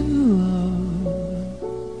in love.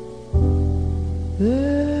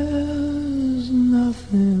 There's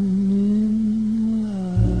nothing in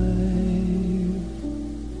life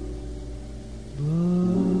but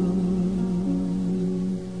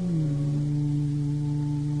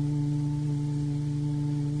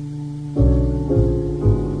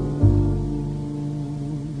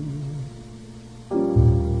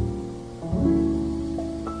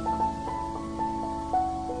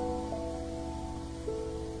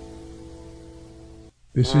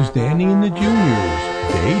This is Danny and the Juniors,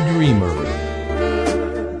 Daydreamer.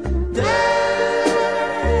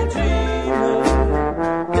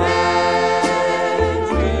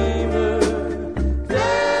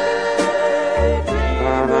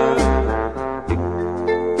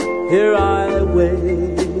 Here I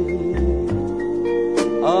wait,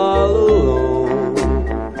 all alone,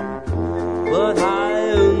 but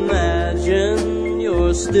I imagine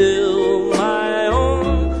still my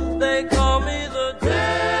own. They call me the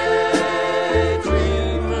daydreamer,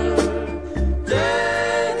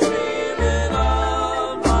 daydreaming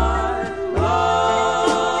of my love.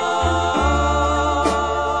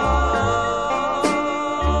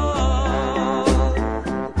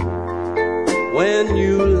 When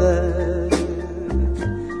you left,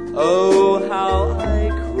 oh how I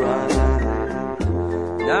cried.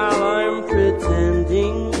 Now I'm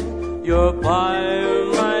pretending you're by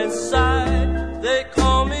my side. They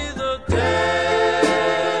call me the daydreamer,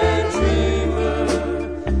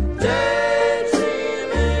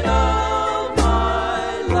 daydreaming of my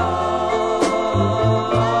love.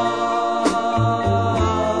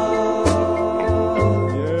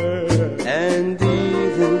 Yeah. And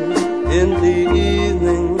even in the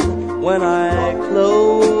evening when I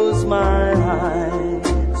close my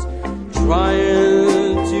eyes,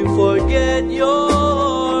 trying to forget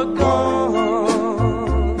you're gone,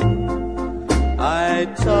 I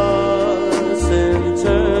toss and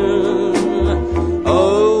turn.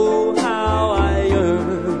 Oh, how I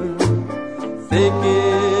yearn,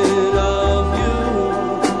 thinking of you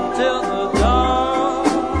till the dawn.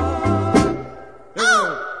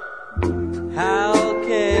 How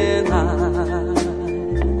can I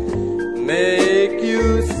make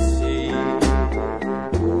you see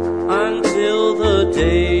until the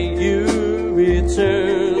day you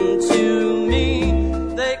return to me?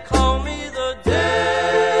 They call me the daydreamer,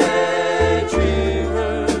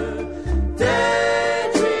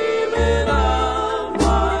 daydreaming of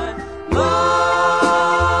my love.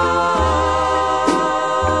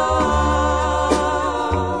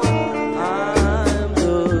 I'm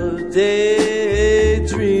the daydreamer,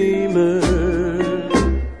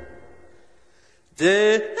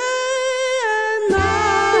 day and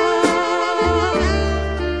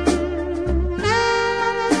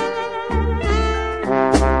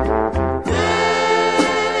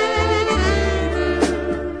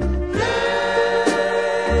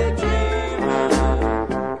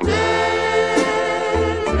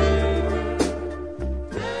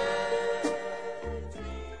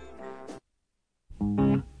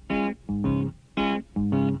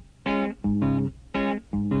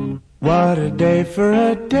What a day for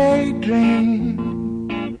a daydream.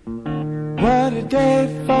 What a day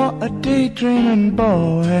for a daydreaming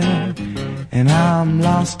boy. And I'm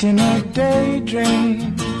lost in a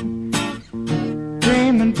daydream,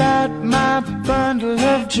 dreaming about my bundle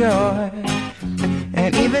of joy.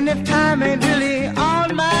 And even if time ain't really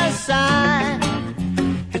on my side,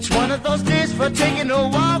 it's one of those days for taking a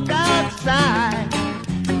walk outside.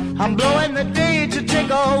 I'm blowing the day to take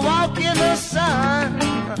a walk in the sun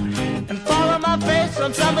and follow my face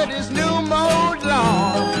on somebody's new mode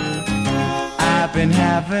lawn. I've been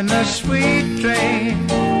having a sweet dream.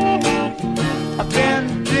 I've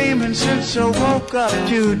been dreaming since I woke up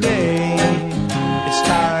today. It's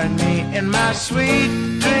starring me in my sweet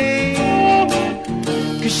dream,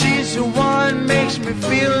 'cause she's the one makes me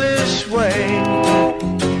feel this way.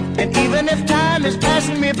 And even if time is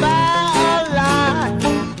passing me by a lot,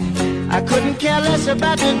 I couldn't care less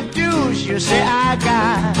about the dues you say I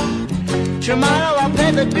got. Tomorrow I'll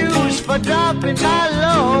pay the dues for dropping my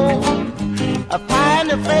load, a pie in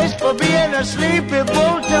the face for being a sleepy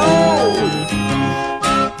bulldog.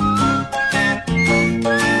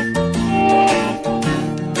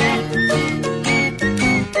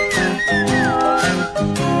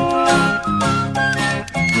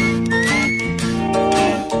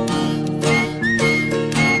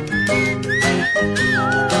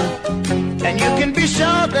 And you can be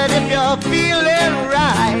sure that if you're feeling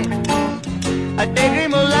right, a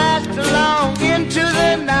daydream will last long into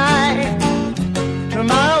the night.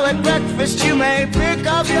 Tomorrow at breakfast you may pick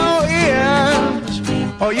up your ears,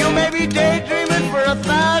 or you may be daydreaming for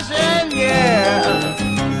 1,000 years.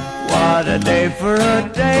 What a day for a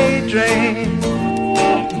daydream,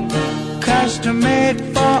 custom made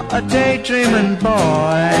for a daydreaming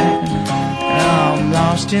boy. And I'm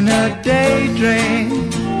lost in a daydream,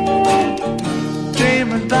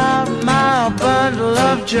 dreaming about my bundle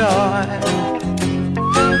of joy.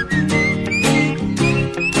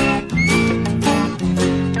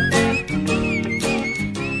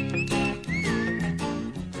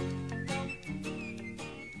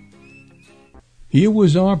 Here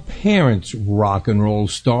was our parents' rock and roll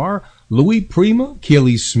star, Louis Prima,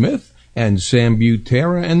 Kelly Smith, and Sam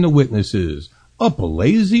Butera and the Witnesses, Up a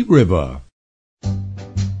Lazy River.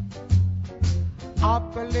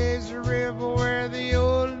 Up a lazy river where the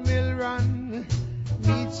old mill run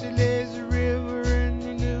meets a lazy river in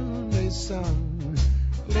the noonday sun.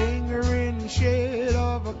 Linger in the shade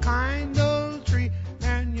of a kind old tree,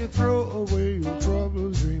 and you throw away your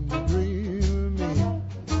troubles, dream of me.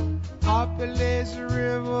 Up the lazy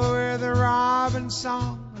river where the robin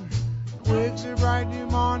song wakes a bright new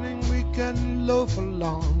morning, we can loaf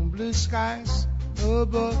along. Blue skies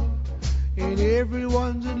above, and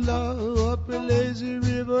everyone's in love. Up the lazy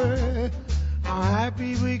river, how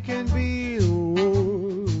happy we can be.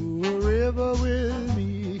 Oh, river with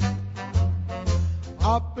me.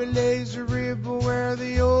 Up the lazy river where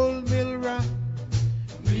the old mill run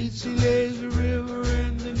meets the lazy river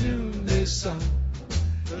in the noonday sun.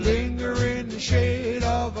 Linger in the shade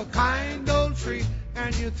of a kind old tree,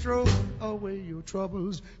 and you throw away your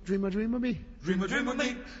troubles. Dream of me. Dream of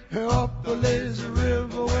me. Up the lazy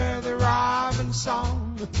river where the robin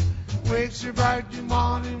song wakes you bright new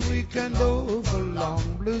morning, we can loaf along.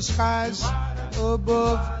 Blue skies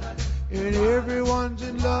above, and everyone's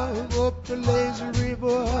in love. Up the lazy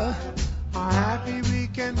river, how happy we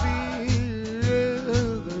can be.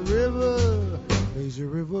 The river, lazy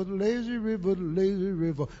river, lazy river, lazy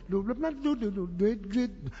river. Do do do do do do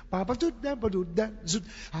Papa do that, but do that, do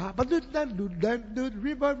that, do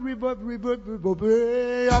river, river, river,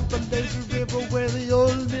 river. Up the lazy river where the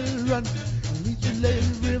old mill run. Meet the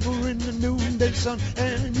lazy river in the noonday sun,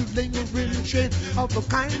 and you linger in the shade of a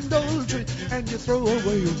kind old tree, and you throw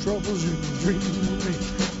away your troubles and dream of me.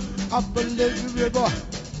 Up the lazy river,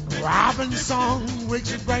 robin song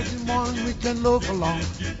wakes you bright in the morning, we can loaf along.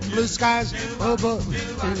 Blue skies above,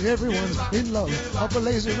 and everyone's in love. Up a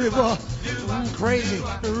lazy river, crazy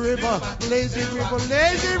river, lazy river,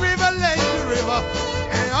 lazy river, lazy river.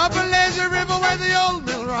 And up a lazy river where the old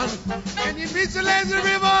mill run, and you meet the lazy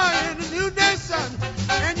river in the noonday sun,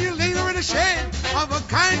 and you linger in the shade of a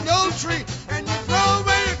kind old tree, and you throw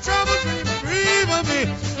away your troubles and you dream of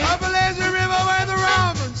me. Up a lazy river where the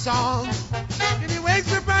robin song, and he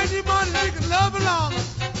wakes up bright in the morning, we can love along.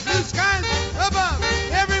 Blue skies above,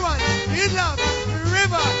 everyone in love. The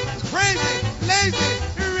river is crazy, lazy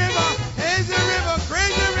river, lazy river,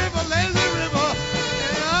 crazy river, lazy river.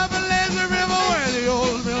 And up a lazy river where the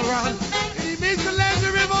old mill run, and he meets the lazy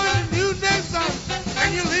river in the noonday sun,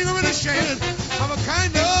 and you linger in the shade of a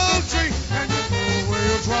kind old tree, and you throw away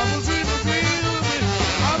your troubles, dream of me.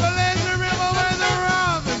 Up a lazy river where the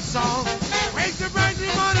robin song wakes up bright in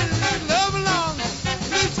the morning, and we can love along.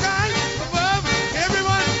 Blue skies above,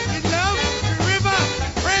 everyone in love. The river,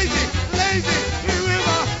 crazy, lazy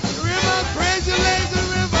river, river, crazy, lazy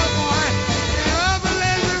river, boy. And up a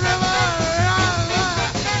lazy river,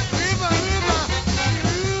 river, river,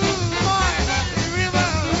 boy. River,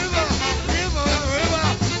 river, river, river.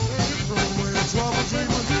 Throw away your trouble,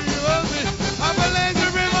 dream of me. Up a lazy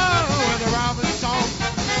river where the robin song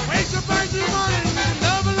wakes up bright in the morning, we can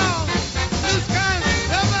love along. Blue skies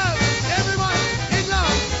above, everyone in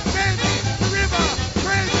love. Baby, the river,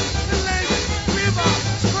 crazy, lazy river,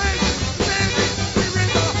 crazy, lazy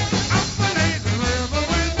river. Up a lazy river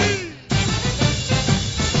with me.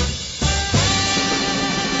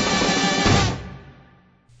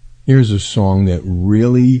 Here's a song that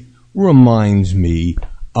really reminds me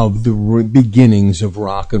of the beginnings of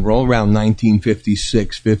rock and roll around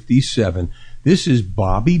 1956, 57. This is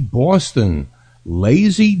Bobby Boston,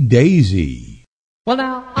 Lazy Daisy. Well,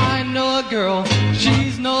 now I know a girl,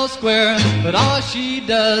 she's no square, but all she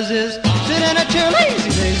does is sit in a chair, lazy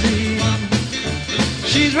Daisy.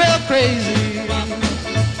 She's real crazy,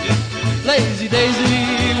 lazy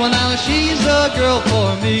Daisy. Well, now she's a girl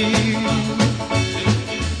for me.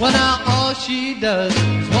 Well, now all she does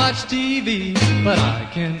is watch TV, but I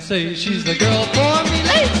can say she's the girl for me,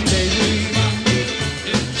 lazy Daisy.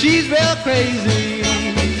 She's real crazy,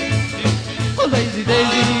 oh, lazy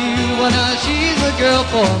Daisy. Well, now she's a girl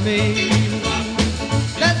for me.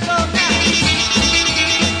 Let's go now.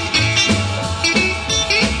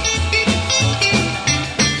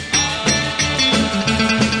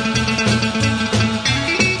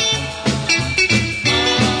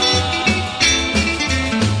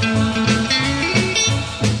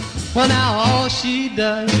 Well, now all she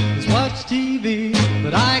does is watch TV,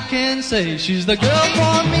 but I can say she's the girl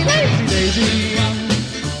for me, lazy Daisy.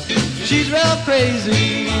 She's real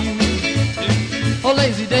crazy, oh,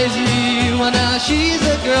 lazy Daisy. Well, now she's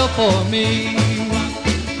a girl for me.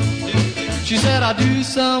 She said, I'll do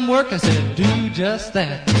some work. I said, do just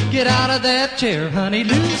that. Get out of that chair, honey,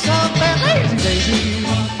 lose some fat, lazy Daisy.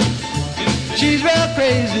 She's real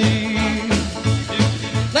crazy,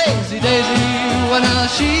 lazy Daisy. Well, now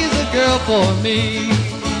she's a girl for me.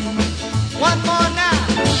 One more now.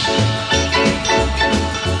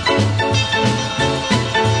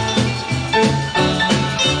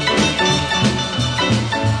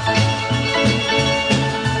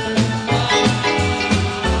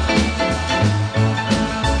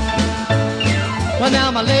 Well,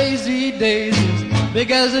 now my lazy Daisy's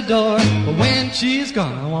big as a door, but when she's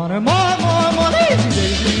gone, I want her more, more, more. Lazy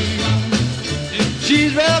Daisy,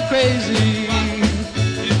 she's real crazy.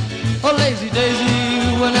 Oh, lazy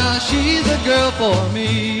Daisy, well, now she's a girl for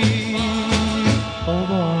me. Oh,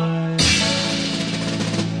 boy.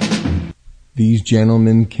 These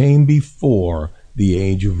gentlemen came before the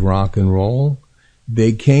age of rock and roll.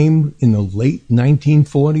 They came in the late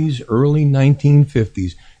 1940s, early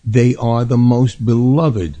 1950s. They are the most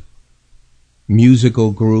beloved musical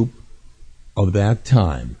group of that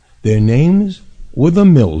time. Their names were the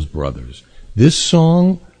Mills Brothers. This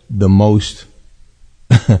song, the most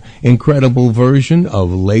incredible version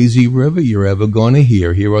of Lazy River you're ever going to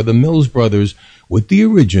hear. Here are the Mills Brothers with the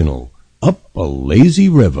original, Up a Lazy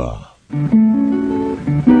River.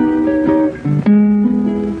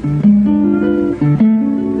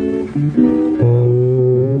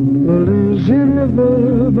 Lazy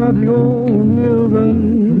river by the old mill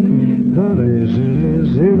run, the lazy,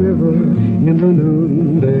 lazy river in the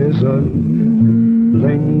noonday sun,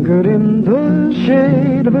 lingered in the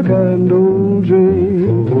shade of a kind old tree.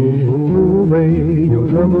 Oh, away your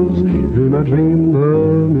troubles, dream a dream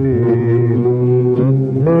of me.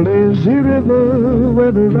 The lazy river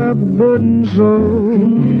where the rabbit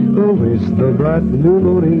song awaits the bright new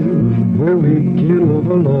morning where we can move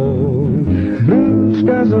along. Blue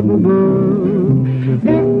skies up above,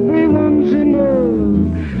 everyone's in love.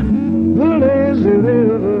 The lazy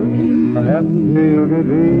river, a happy you could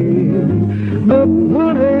be. Up the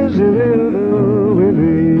lazy river with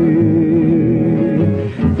me.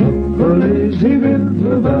 Up the lazy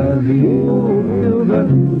river by the old river.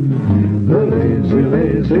 The lazy,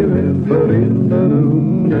 lazy river in the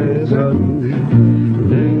noonday sun,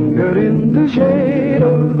 lingered in the shade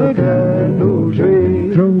of the candle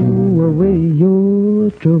tree. Throw away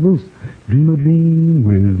your troubles, dream a dream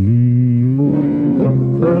with me. Up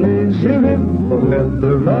the lazy river where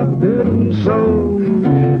the rabbit song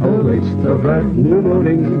awaits the bright new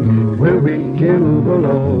morning where we can move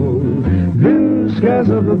along. Blue skies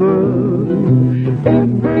up above,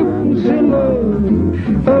 everyone's in love.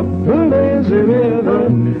 Up the lazy river,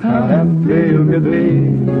 how happy you could be.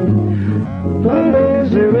 The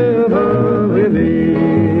lazy river with me.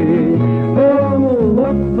 Oh,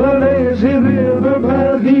 up the lazy river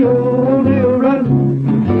by the old mill run.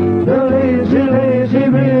 The lazy, lazy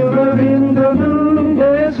river in the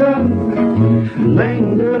noonday sun,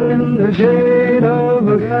 lingered in the shade of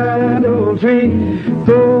a kind old tree.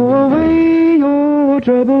 Throw away your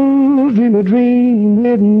troubles, dream a dream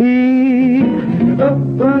with me. Up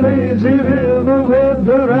the lazy river with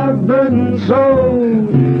the rabbit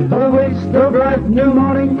song awaits the bright new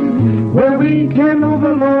morning where we can move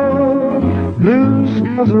along. Blue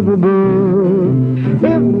skies up above,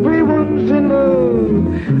 everyone's in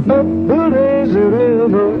love. Up the lazy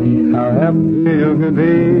river, how happy you can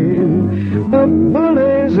be. Up the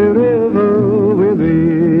lazy river with me.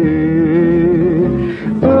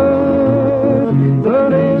 Up the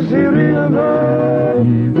lazy river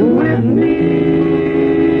with me.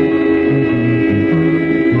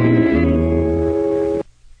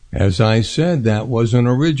 As I said, that was an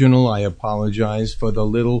original. I apologize for the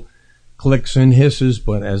little clicks and hisses,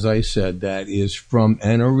 but as I said, that is from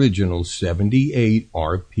an original 78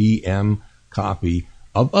 RPM copy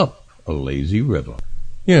of Up a Lazy River.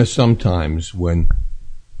 You know, sometimes when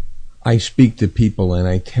I speak to people and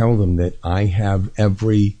I tell them that I have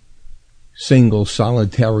every single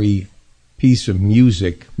solitary piece of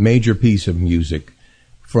music, major piece of music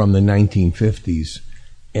from the 1950s,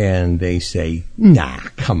 and they say, nah,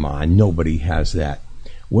 come on, nobody has that.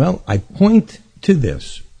 Well, I point to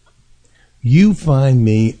this. You find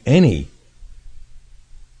me any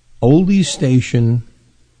oldies station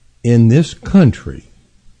in this country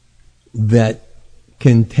that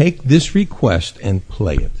can take this request and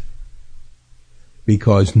play it,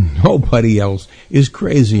 because nobody else is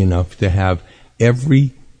crazy enough to have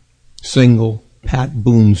every single Pat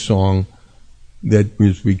Boone song that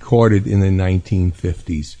was recorded in the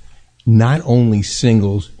 1950s. Not only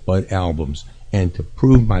singles, but albums. And to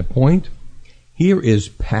prove my point, here is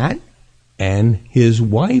Pat and his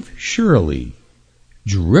wife Shirley,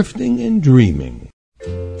 Drifting and Dreaming.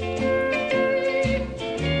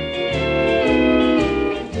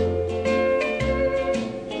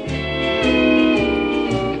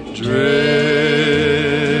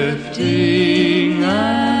 Drifting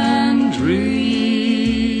and dreaming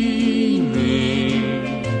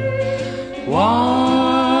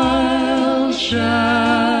while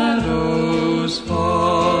shadows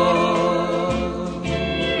fall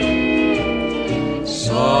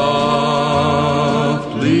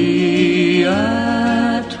softly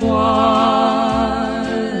at twilight.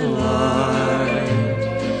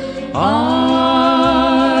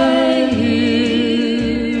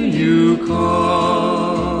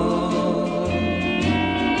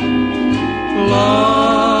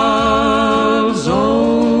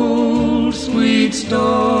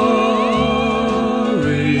 story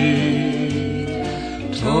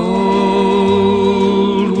told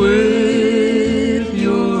with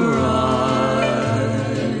your eyes,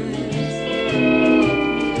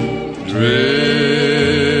 drifting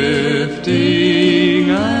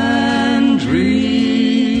and dreaming,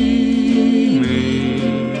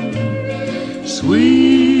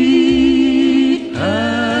 sweet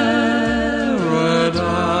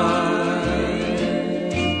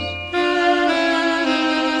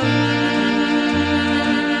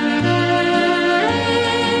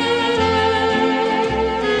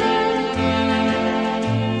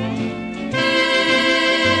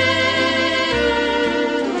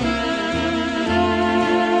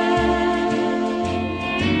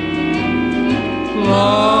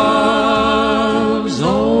love's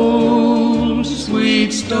old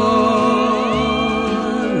sweet story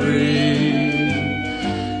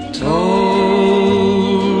told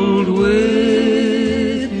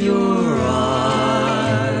with your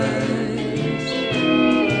eyes,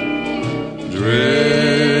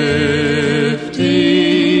 drifting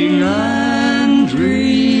and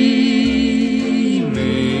dreaming,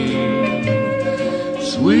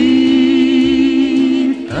 sweet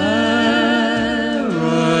paradise,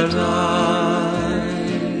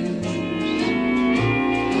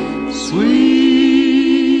 sweet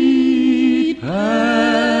paradise.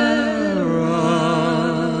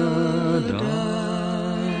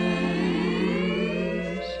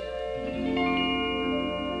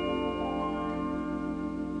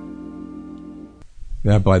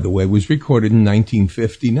 That, by the way, was recorded in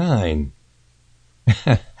 1959.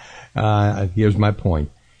 Here's my point.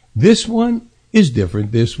 This one is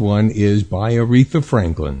different. This one is by Aretha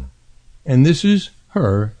Franklin. And this is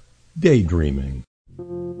her Daydreaming.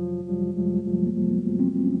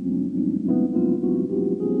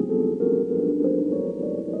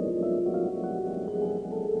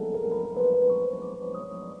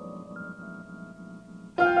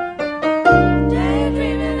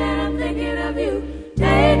 Daydreaming and I'm thinking of you.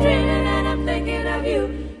 Daydreaming and I'm thinking of you.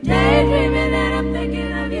 Daydreaming and I'm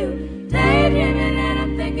thinking of you. Daydreaming and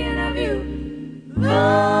I'm thinking of you.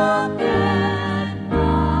 Look at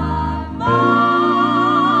my mind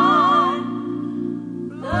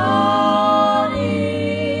floating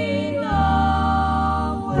away.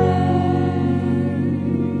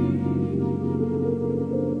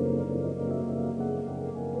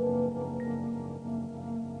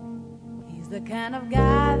 He's the kind of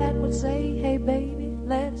guy that would say, hey baby,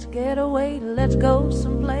 let's get away, let's go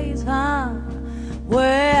someplace, huh,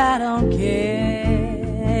 where I don't care.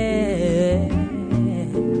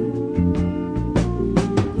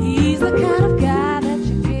 He's the kind of guy that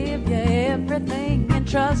you give you everything and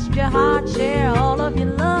trust your heart, share all of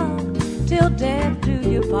your love till death do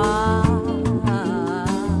you part.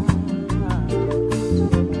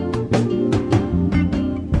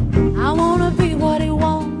 I wanna be what he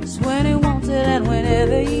wants when he wants it and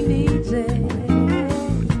whenever he needs it.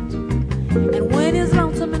 And when he's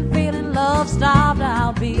lonesome and feeling love starved,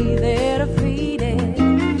 I'll be there to feed it.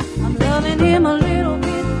 I'm loving him a little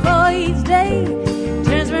bit for each day.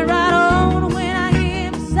 Turns me right on when I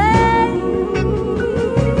hear him say,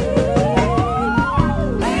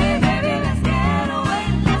 hey baby, let's get away,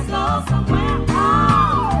 let's go somewhere.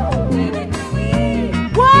 Oh, baby, can we?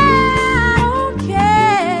 Why, I don't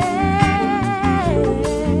care.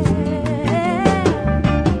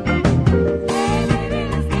 Hey baby,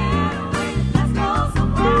 let's get away, let's go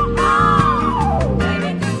somewhere. Oh,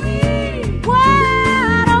 baby, can we? Why,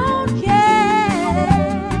 I don't care.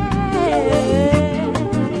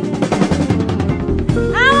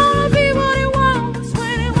 I wanna be what he wants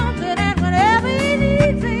when he wants it and whenever he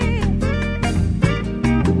needs it.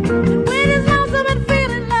 And when he's lonesome and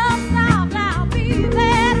feeling love starved, I'll be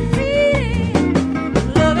there to feed him.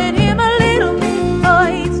 Loving him a little bit for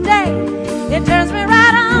each day. It turns me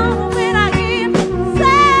right on when I hear him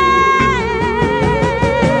say,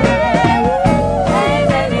 hey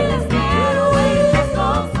baby, let's get away, let's go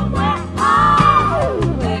somewhere. Oh,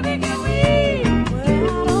 baby, can we? Well,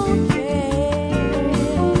 I don't care.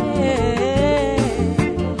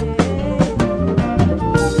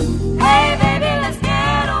 Hey baby, let's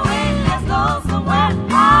get away, let's go somewhere.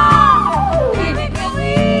 Oh, baby, can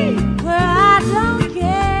we? Well, I don't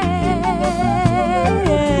care.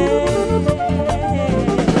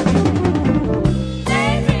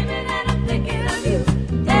 Daydreaming and I'm thinking of you.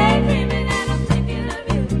 Daydreaming and I'm thinking of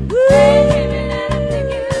you. Daydreaming and I'm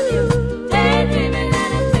thinking of you. Daydreaming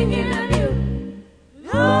and I'm thinking of you.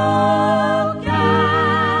 Look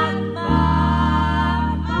at my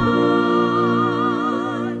mind,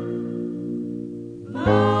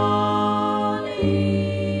 floating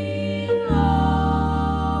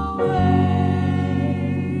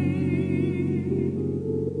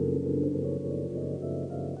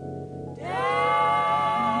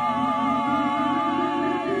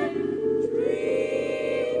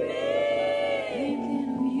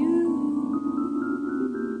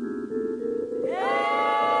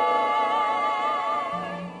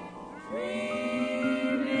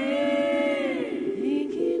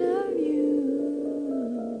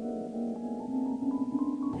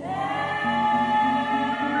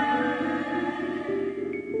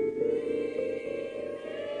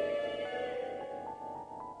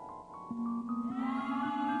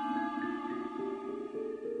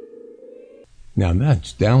Now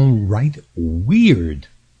that's downright weird.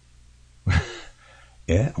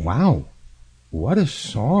 Yeah, wow. What a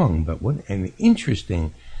song, but what an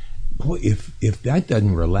interesting... Boy, if that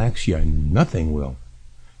doesn't relax you, nothing will.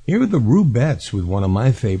 Here are the Rubettes with one of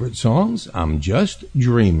my favorite songs, I'm Just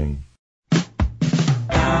Dreaming.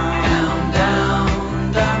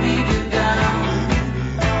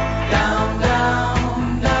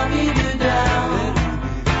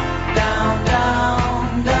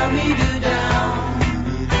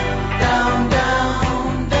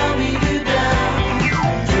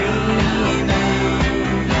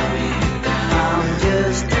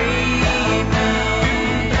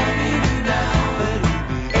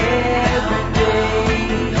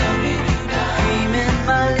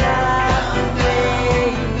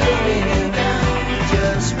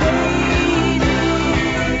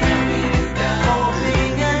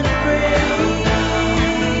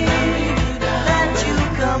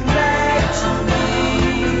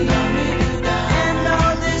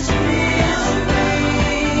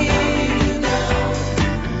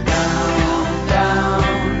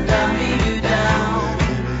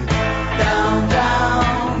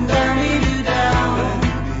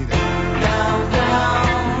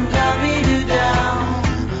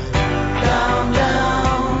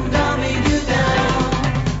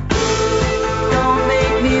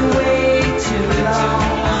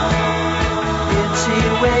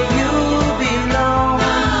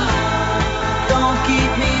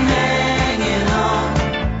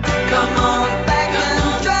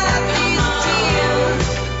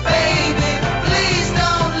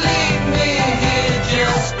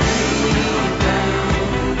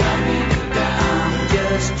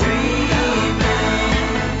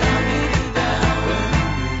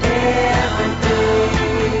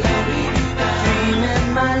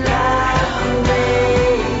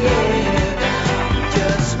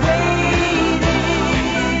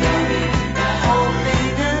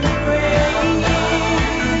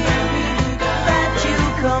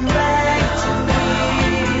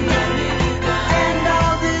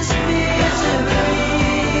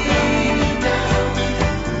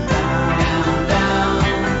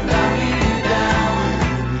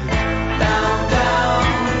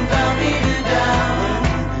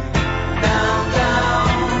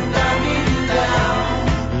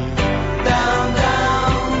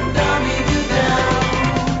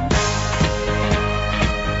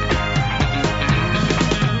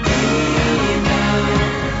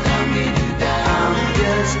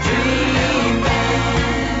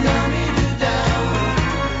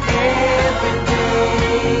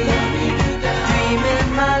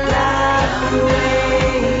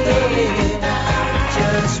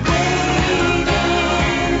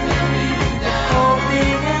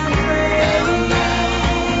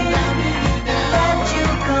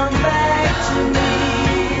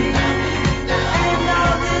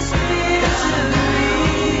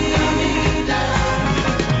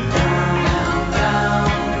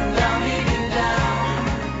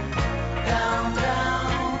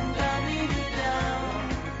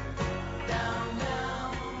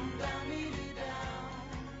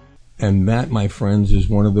 And that, my friends, is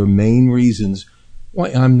one of the main reasons why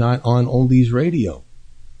I'm not on Oldies Radio.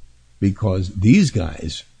 Because these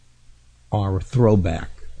guys are a throwback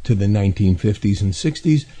to the 1950s and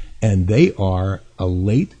 60s, and they are a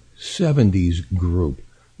late 70s group,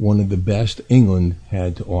 one of the best England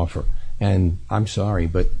had to offer. And I'm sorry,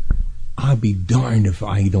 but I'll be darned if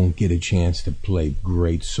I don't get a chance to play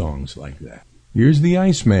great songs like that. Here's the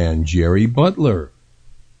Iceman, Jerry Butler.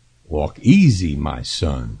 Walk easy, my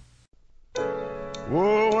son.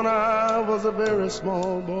 Oh, when I was a very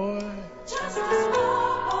small boy, just a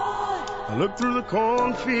small boy, I looked through the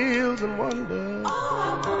cornfields and wondered,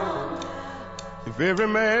 if every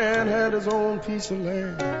man had his own piece of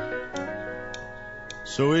land,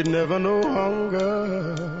 so he'd never know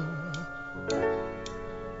hunger.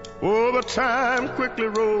 Oh, but time quickly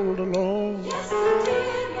rolled along. Yes, it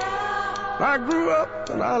did now. I grew up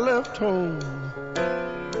and I left home.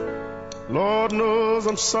 Lord knows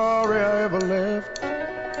I'm sorry I ever left.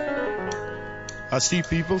 I see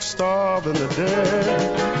people starving to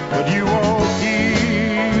death, but you walk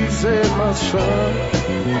easy, my son.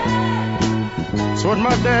 That's what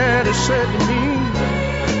my daddy said to me.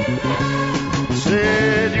 He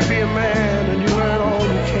said you be a man and you learn all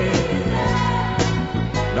you can.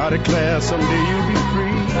 I declare someday you'll be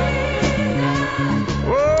free.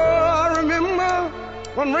 Oh, I remember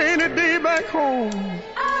one rainy day back home.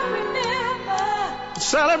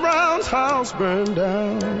 Sally Brown's house burned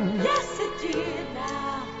down. Yes, it did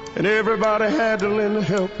now. And everybody had to lend a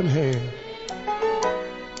helping hand.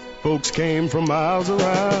 Folks came from miles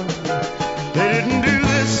around. They didn't do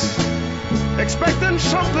this expecting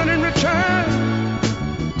something in return.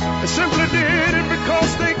 They simply did it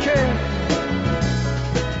because they cared.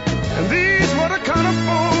 And these were the kind of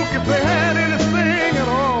folk, if they had anything at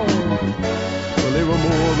all, well, they were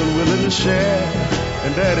more than willing to share.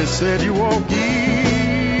 And Daddy said, you walk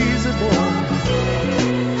easy, boy.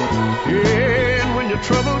 Yeah, and when your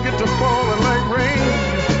trouble get to falling like rain,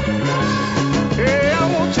 yeah, I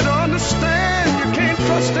want you to understand you can't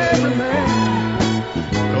trust every man,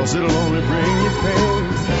 'cause it'll only bring you pain.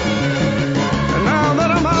 And now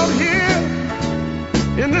that I'm out here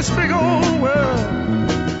in this big old world,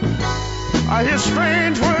 I hear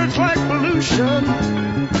strange words like pollution,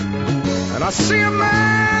 and I see a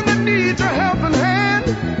man that needs a helping hand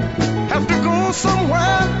have to go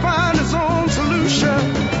somewhere and find his own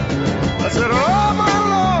solution. I said, oh my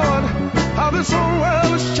Lord, how this whole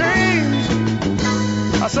world has changed.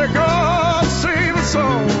 I said, God save us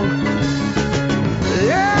all.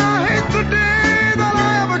 Yeah, I hate the day that I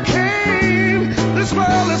ever came. This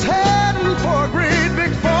world is heading for a great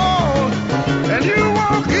big fall, and you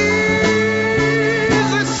walk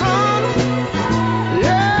easy, son.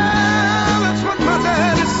 Yeah, that's what my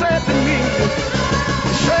daddy said to me.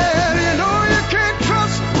 He said, you know you can't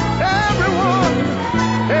trust everyone,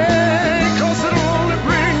 hey, 'cause it'll only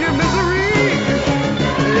bring you misery.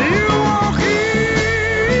 You walk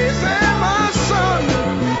easy, my son,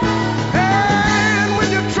 and when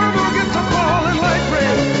your trouble gets to falling like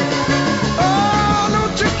rain, oh,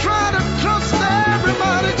 don't you try to trust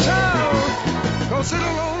everybody, child, 'cause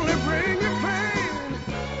it'll only bring you pain.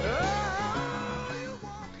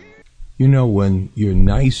 You know, when you're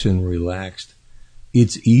nice and relaxed,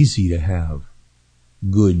 it's easy to have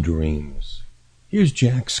good dreams. Here's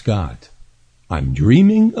Jack Scott. I'm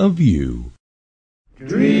dreaming of you.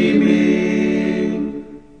 Dreaming,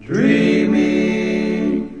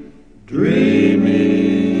 dreaming, dreaming.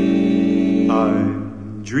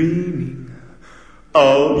 I'm dreaming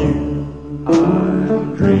of you.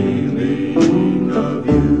 I'm dreaming of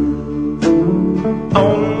you.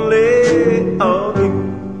 Only of you.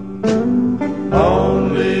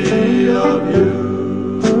 Only of you.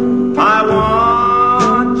 I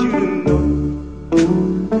want you to know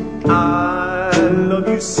I love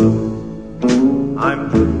you so. I'm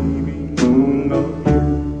dreaming of you.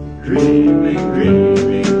 Dreaming,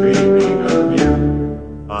 dreaming, dreaming of you.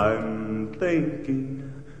 I'm thinking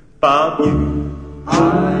about you.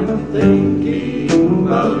 I'm thinking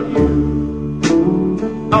about you.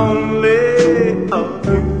 Only of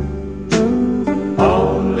you.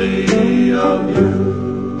 Only of you.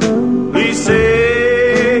 Please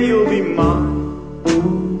say you'll be mine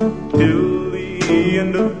till the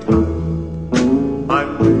end of time. I'm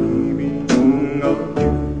dreaming of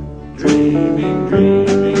you. Dreaming,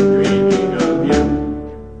 dreaming, dreaming of you.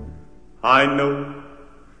 I know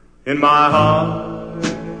in my heart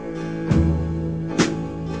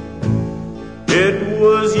it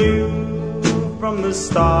was you from the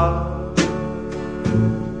start.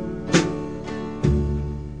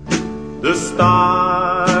 The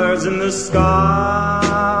stars in the sky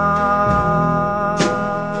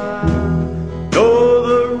know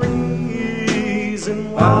the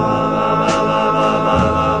reason why.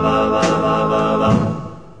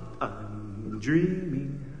 I'm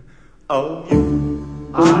dreaming of you.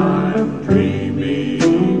 I'm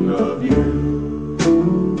dreaming of you.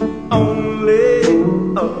 Only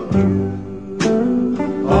of you.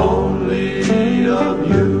 Only of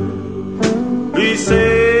you. Please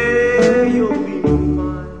say you'll be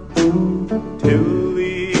mine till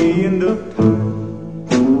the end of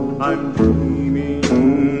time. I'm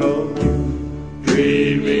dreaming of you.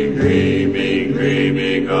 Dreaming, dreaming,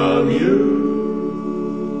 dreaming of you.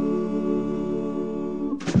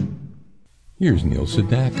 Here's Neil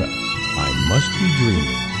Sedaka. I must be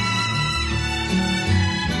dreaming.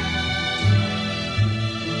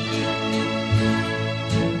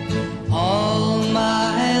 All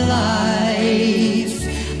my life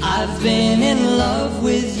I've been in love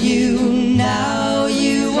with you. Now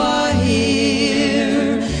you are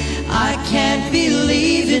here. I can't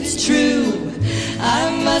believe it's true.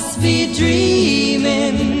 I must be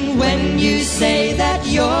dreaming when you say that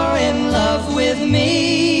you're in love with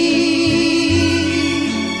me.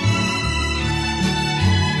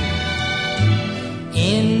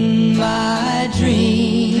 In my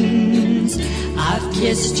dreams I've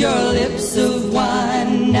kissed your lips of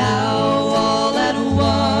wine. Now all at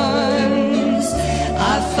once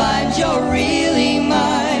I find you're really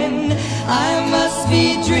mine. I must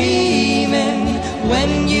be dreaming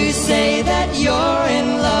when you say that you're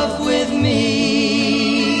in love with me.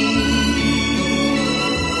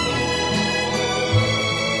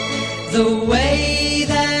 The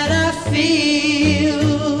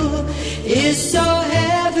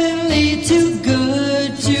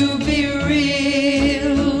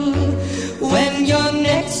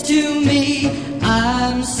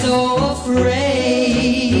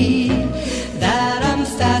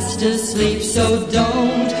So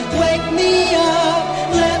don't wake me up,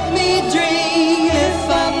 let me dream if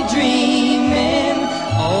I'm dreaming.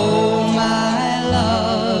 Oh my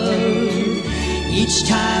love, each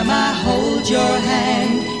time I hold your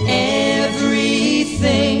hand,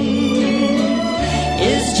 everything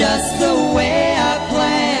is just the way I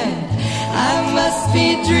planned. I must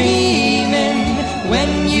be dreaming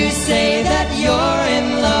when you say that you're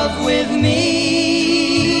in love with me.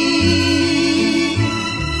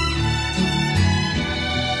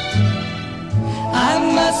 I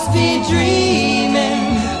must be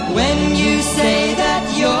dreaming when you say that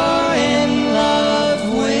you're in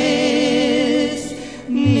love with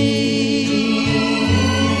me.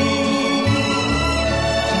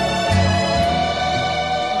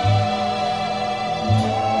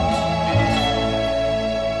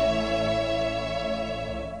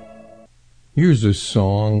 Here's a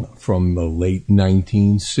song from the late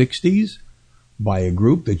 1960s by a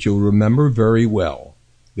group that you'll remember very well.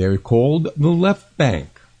 They're called The Left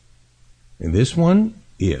Bank. And this one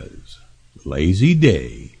is Lazy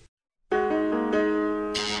Day.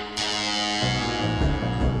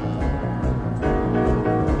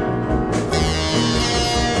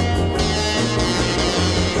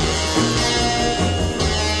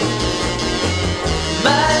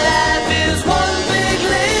 My life is one big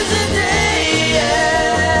lazy day,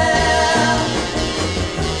 yeah.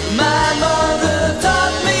 My mother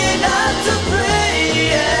taught me not to pray,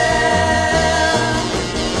 yeah.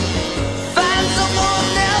 Find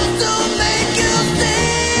someone else to make you stay,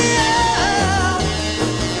 yeah.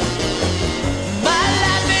 My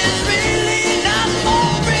life is really not for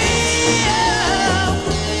free, yeah.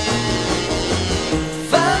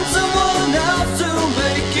 Find someone else to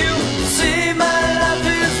make you see my life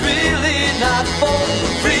is really not for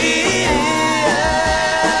free, yeah.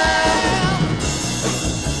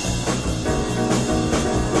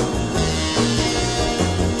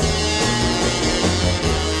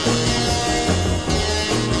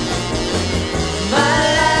 My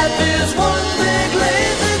life is one big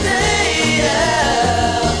lazy day,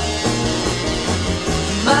 yeah.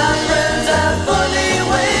 My friends have funny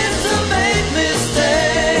ways to make me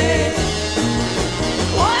stay.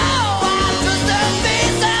 Wow, I twist their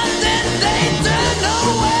face and then they turn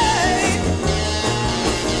away.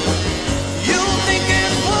 You think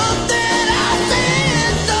it's worth it, I say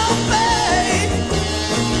it don't pay.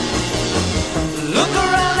 Look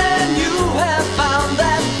around and you have found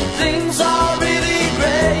that things are really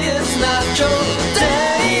gray. It's not your day.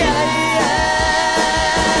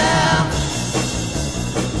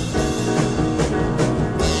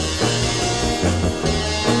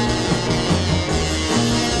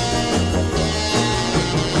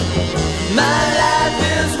 My life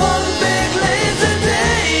is one big lazy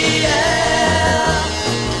day, yeah.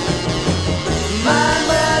 My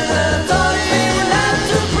mother taught me not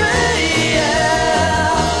to pray,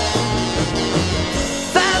 yeah.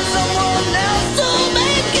 Find someone else to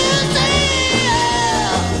make you see,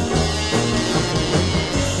 yeah.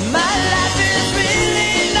 My life is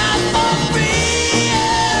really not for free,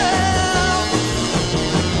 yeah.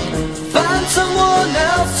 Find someone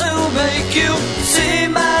else to make you see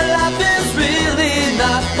my life is really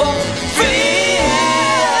not for free, yeah.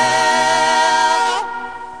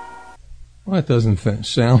 Well, that doesn't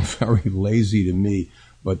sound very lazy to me,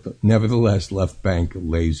 but nevertheless, Left Bank,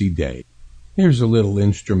 Lazy Day. Here's a little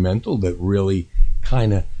instrumental that really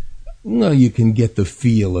kind of, well, you can get the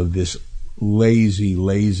feel of this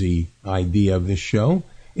lazy idea of this show.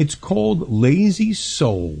 It's called Lazy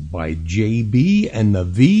Soul by JB and the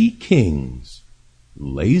V Kings.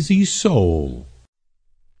 Lazy Soul.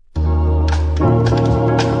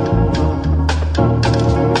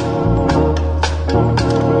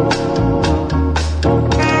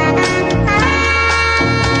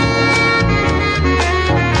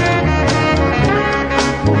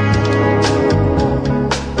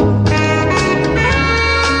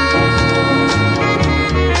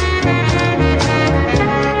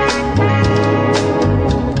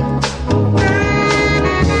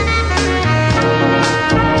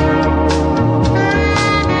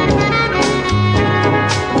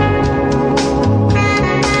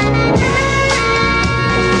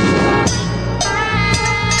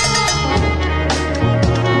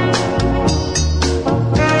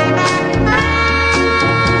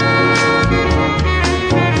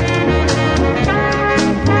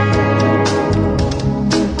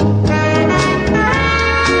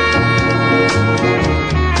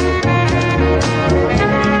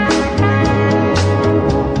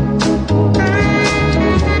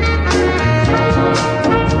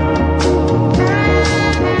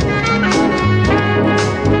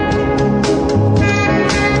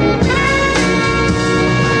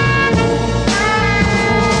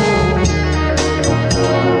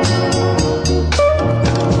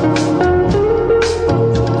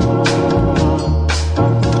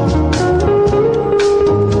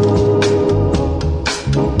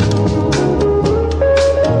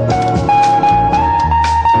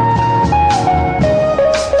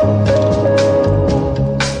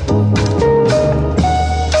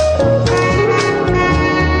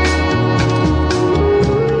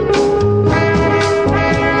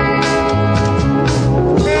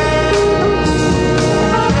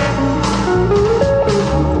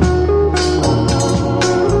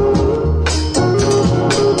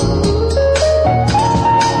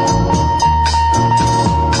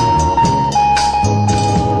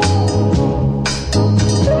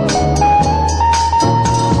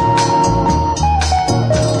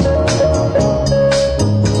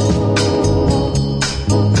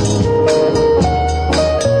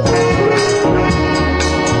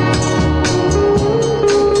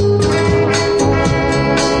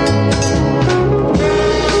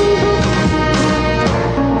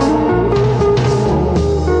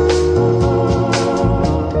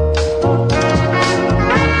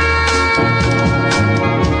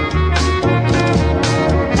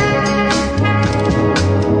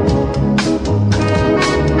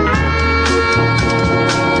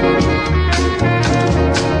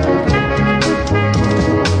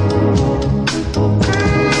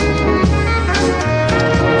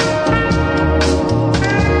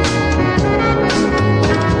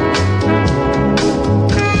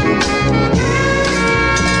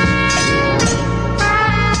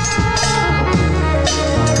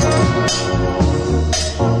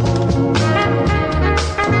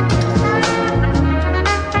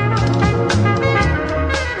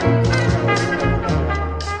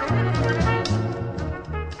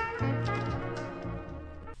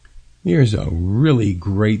 Here's a really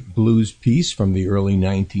great blues piece from the early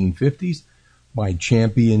 1950s by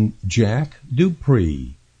champion Jack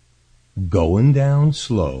Dupree, Going Down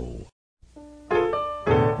Slow.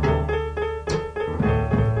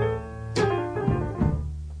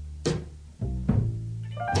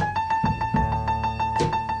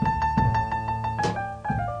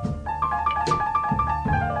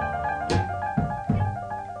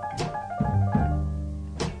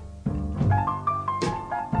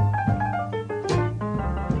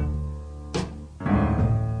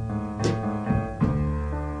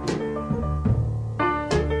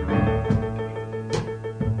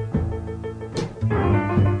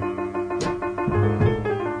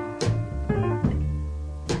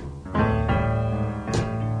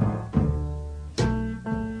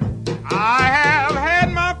 I have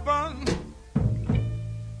had my fun.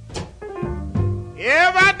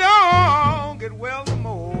 If I don't get well no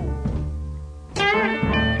more,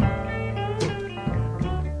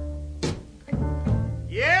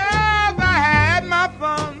 yes, I had my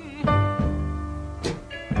fun.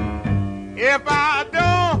 If I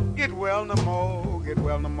don't get well no more, get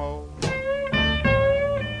well no more.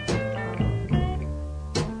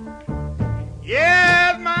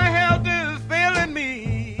 Yes, my health is failing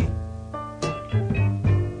me,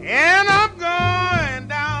 and I'm going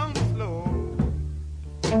down slow.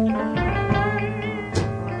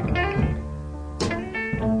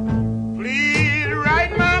 Please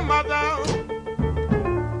write my mother,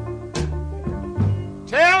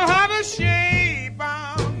 tell her to shape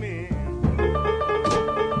on me.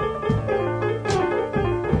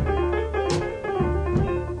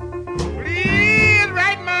 Please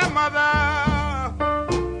write my mother,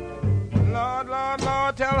 Lord, Lord,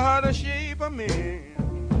 Lord, tell her to shape on me.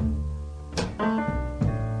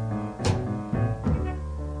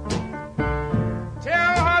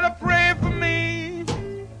 Tell her to pray for me.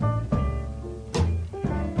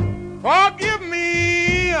 Forgive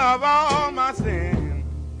me of all my sins.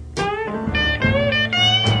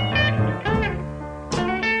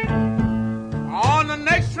 On the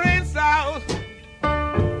next train south,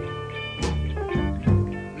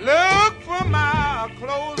 look for my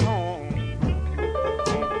clothes home.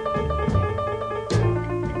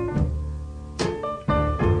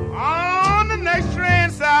 On the next train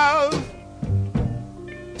south,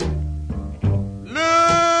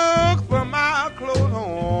 look for my clothes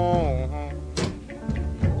home.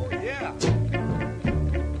 Oh, yeah.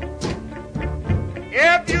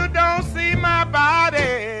 If you don't see my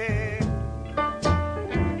body,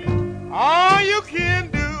 all you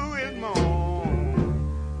can do is moan.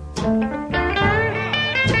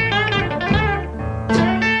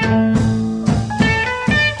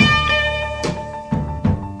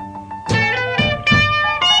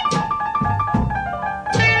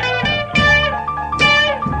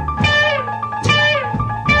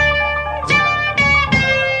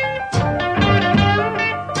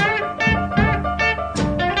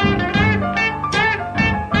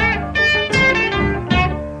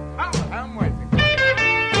 I'm waiting.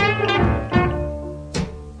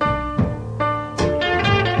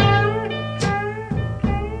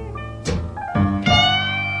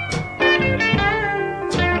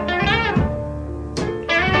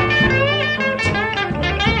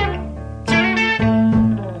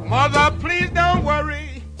 Mother, please don't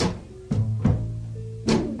worry.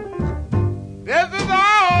 This is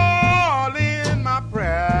all in my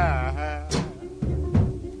prayer.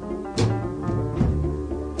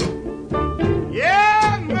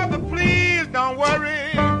 Yeah, mother, please don't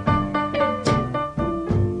worry.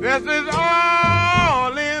 This is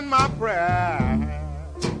all in my prayer.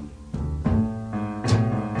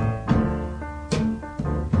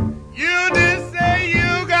 You did say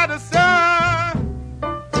you got a son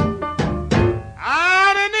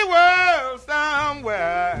out in the world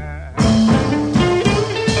somewhere.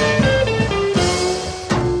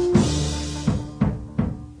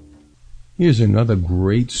 Here's another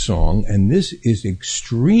great song, and this is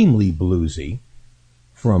extremely bluesy,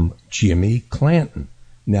 from Jimmy Clanton.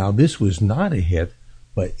 Now, this was not a hit,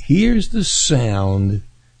 but here's the sound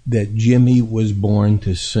that Jimmy was born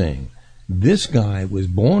to sing. This guy was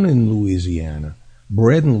born in Louisiana,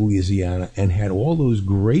 bred in Louisiana, and had all those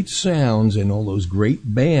great sounds and all those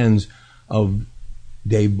great bands of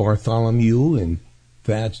Dave Bartholomew and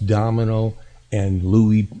Fats Domino and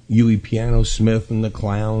Huey Piano Smith and the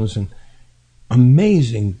Clowns. And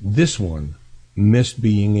amazing, this one missed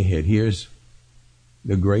being a hit. Here's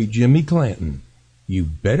the great Jimmy Clanton, You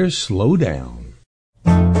Better Slow Down.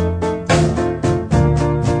 Well,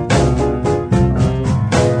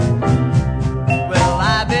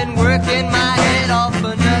 I've been working my head off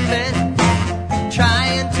for nothing,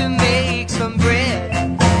 trying to make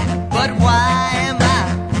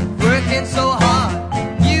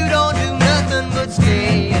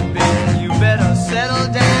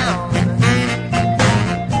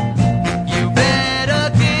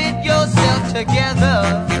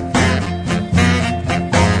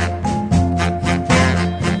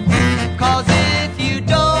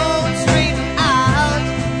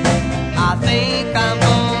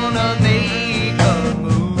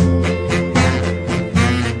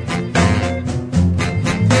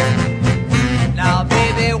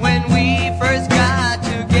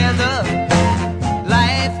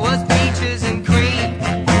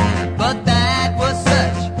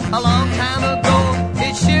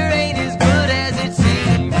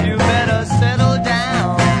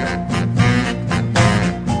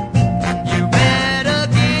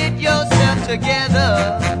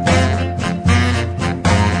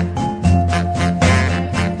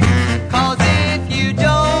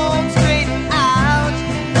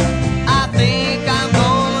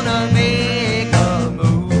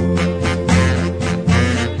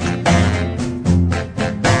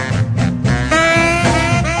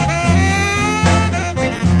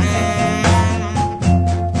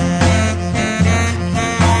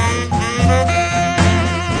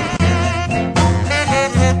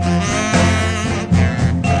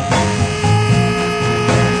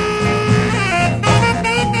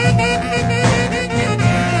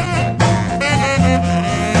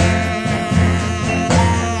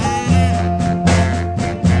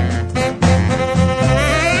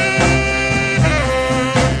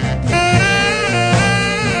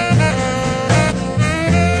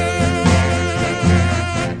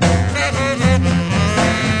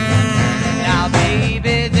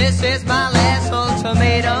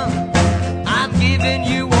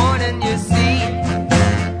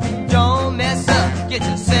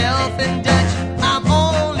yourself in Dutch. I'm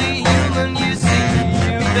only human, you see.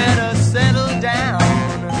 You better settle down.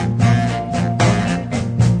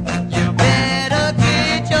 You better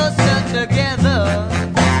get yourself together.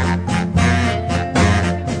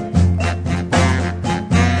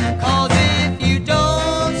 'Cause if you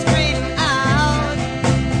don't straighten out,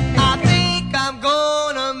 I think I'm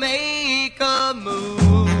gonna make a move.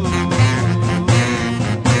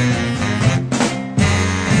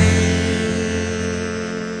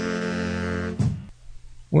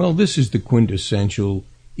 Well, this is the quintessential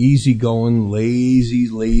easygoing,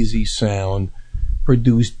 lazy sound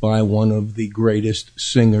produced by one of the greatest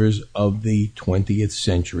singers of the 20th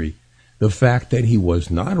century. The fact that he was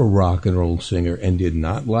not a rock and roll singer and did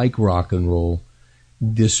not like rock and roll,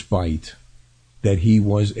 despite that he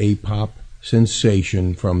was a pop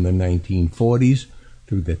sensation from the 1940s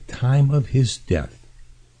through the time of his death.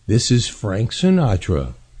 This is Frank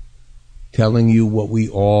Sinatra telling you what we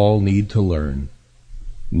all need to learn.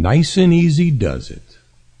 Nice and easy does it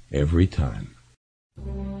every time.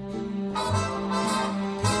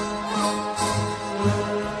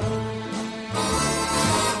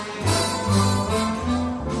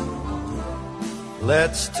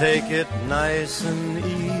 Let's take it nice and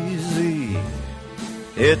easy.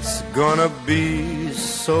 It's gonna be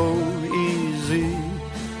so easy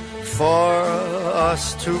for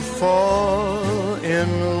us to fall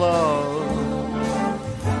in love.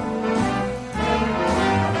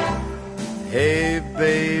 Hey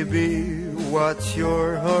baby, what's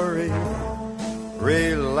your hurry?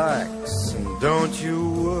 Relax and don't you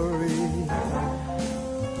worry.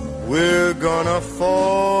 We're gonna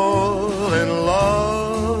fall in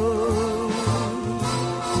love.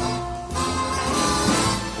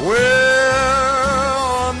 We're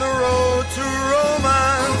on the road to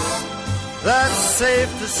romance, that's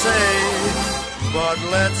safe to say. But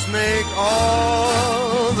let's make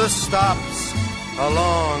all the stops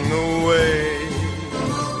along the way.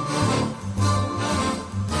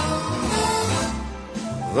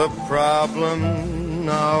 The problem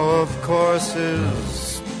now, of course,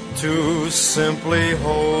 is to simply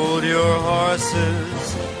hold your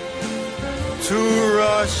horses. To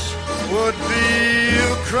rush would be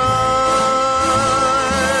a crime.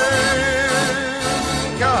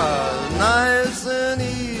 'Cause nice and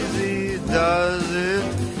easy does it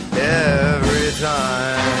every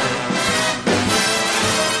time.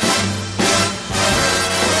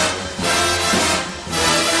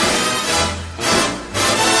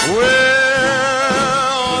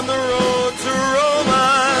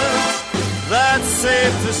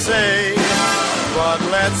 To say, but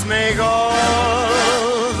let's make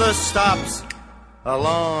all the stops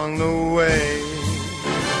along the way.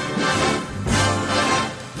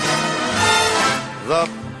 The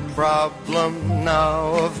problem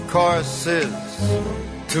now, of course, is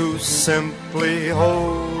to simply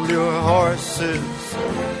hold your horses.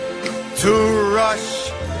 To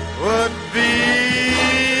rush would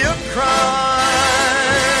be a crime.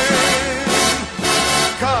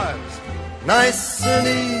 'Cause nice and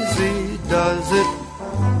easy does it.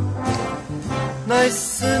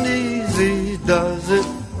 Nice and easy does it.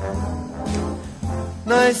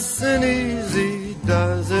 Nice and easy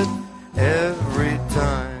does it every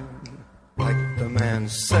time. Like the man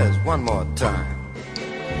says one more time.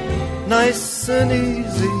 Nice and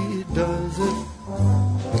easy does it.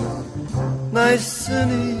 Nice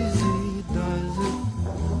and easy does it.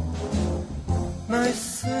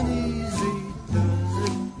 Nice and easy does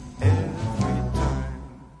it every time.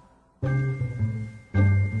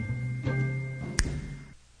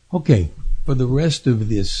 Okay, for the rest of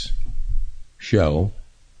this show,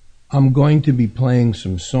 I'm going to be playing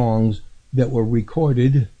some songs that were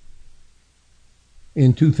recorded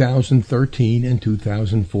in 2013 and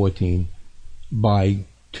 2014 by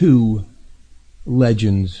two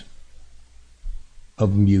legends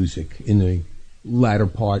of music in the latter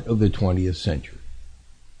part of the 20th century.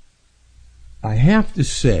 I have to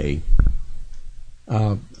say,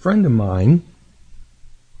 a friend of mine,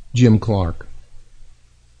 Jim Clark,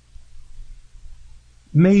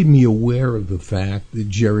 made me aware of the fact that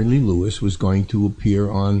Jerry Lee Lewis was going to appear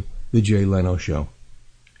on the Jay Leno Show.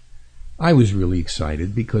 I was really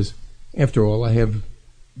excited because, after all, I have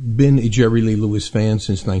been a Jerry Lee Lewis fan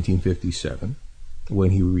since 1957,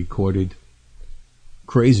 when he recorded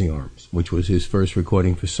Crazy Arms, which was his first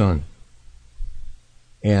recording for Sun.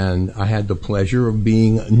 And I had the pleasure of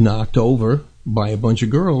being knocked over by a bunch of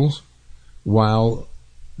girls while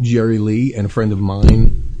Jerry Lee and a friend of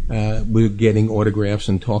mine were getting autographs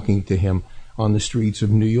and talking to him on the streets of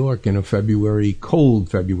New York in a cold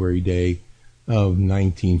February day of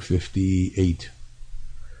 1958.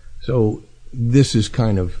 So this is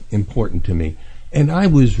kind of important to me. And I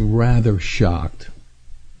was rather shocked.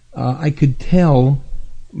 I could tell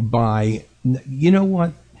by, you know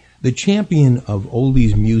what, the champion of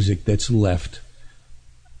oldies music that's left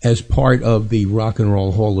as part of the Rock and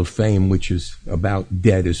Roll Hall of Fame, which is about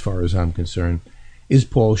dead as far as I'm concerned, is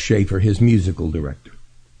Paul Schaefer, his musical director.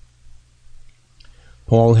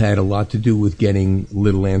 Paul had a lot to do with getting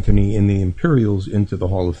Little Anthony and the Imperials into the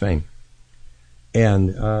Hall of Fame.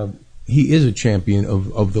 And he is a champion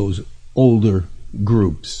of those older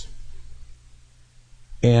groups.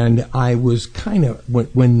 And I was kind of,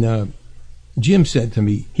 when Jim said to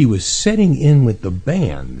me he was setting in with the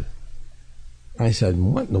band, I said,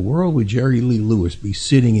 what in the world would Jerry Lee Lewis be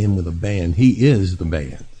sitting in with a band? He is the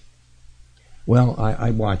band. Well,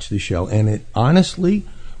 I watched the show, and it honestly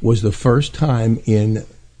was the first time in,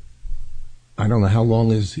 I don't know how long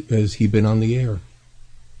has he been on the air,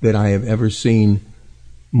 that I have ever seen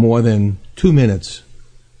more than 2 minutes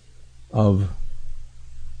of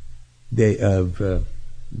Dave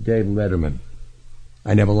Letterman.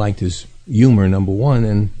 I never liked his humor, number one,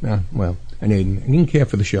 and, I didn't care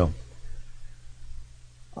for the show.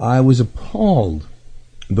 I was appalled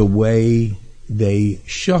the way they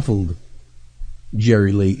shuffled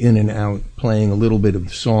Jerry Lee in and out, playing a little bit of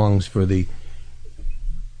the songs for the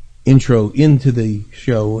intro into the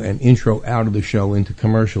show and intro out of the show into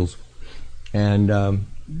commercials. And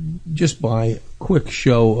just by quick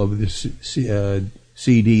show of the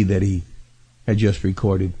CD that he had just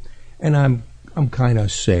recorded. And I'm kind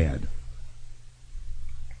of sad.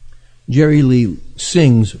 Jerry Lee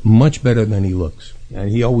sings much better than he looks. And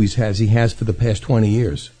he always has. He has for the past 20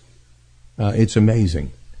 years. It's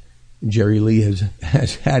amazing. Jerry Lee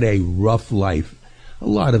has had a rough life. A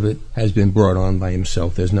lot of it has been brought on by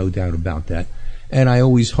himself. There's no doubt about that. And I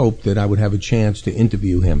always hoped that I would have a chance to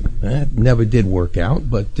interview him. That never did work out,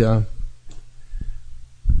 but the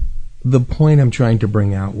point I'm trying to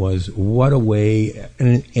bring out was what a way,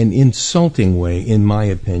 an insulting way, in my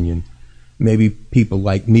opinion. Maybe people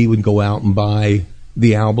like me would go out and buy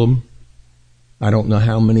the album. I don't know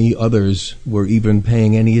how many others were even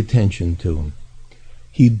paying any attention to him.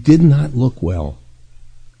 He did not look well.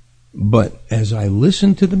 But as I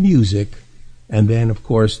listened to the music, and then, of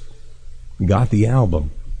course, got the album,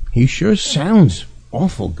 he sure sounds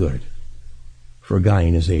awful good for a guy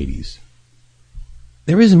in his 80s.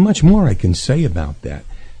 There isn't much more I can say about that.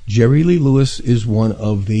 Jerry Lee Lewis is one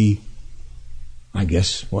of the,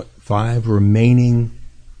 5 remaining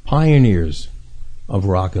pioneers of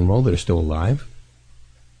rock and roll that are still alive.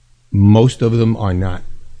 Most of them are not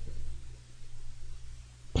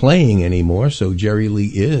playing anymore, so Jerry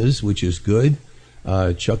Lee is, which is good.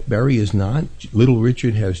 Chuck Berry is not. Little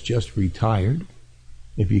Richard has just retired,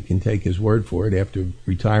 if you can take his word for it, after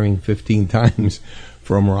retiring 15 times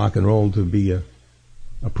from rock and roll to be a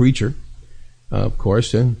preacher, of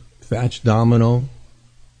course, and Fats Domino,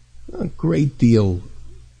 a great deal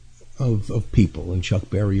of people, and Chuck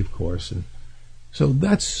Berry, of course. And so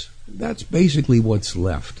that's basically what's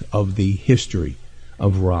left of the history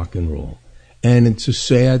of rock and roll. And it's a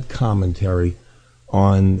sad commentary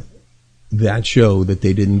on that show that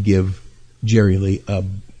they didn't give Jerry Lee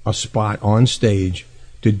a spot on stage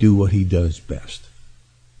to do what he does best.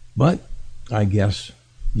 But I guess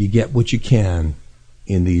you get what you can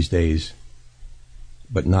in these days,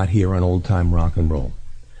 but not here on Old Time Rock and Roll.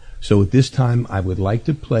 So at this time, I would like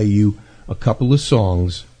to play you a couple of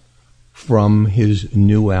songs from his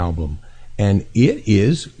new album. And it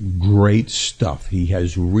is great stuff. He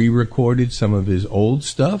has re-recorded some of his old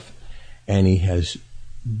stuff, and he has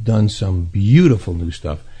done some beautiful new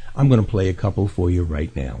stuff. I'm going to play a couple for you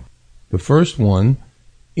right now. The first one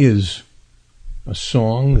is a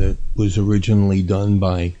song that was originally done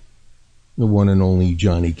by the one and only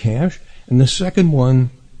Johnny Cash, and the second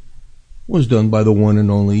one was done by the one and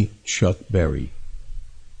only Chuck Berry.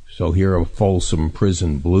 So here are Folsom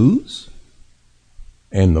Prison Blues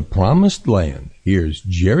and The Promised Land. Here's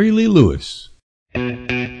Jerry Lee Lewis.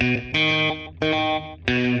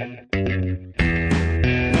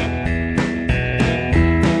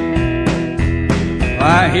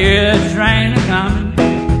 I hear the train coming,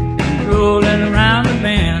 rolling around the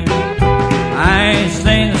bend. I ain't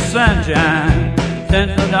seen the sunshine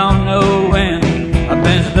since I don't know when. I've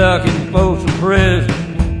been stuck in Folsom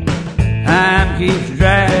Prison, time keeps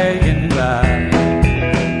dragging by.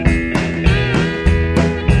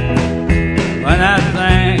 When I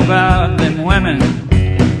think about them women,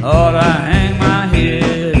 Lord, I hang my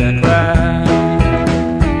head and cry.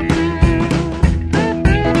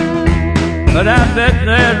 But I bet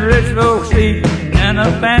there's rich folks eating in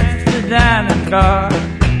a fancy dining car,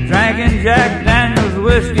 drinking Jack Daniels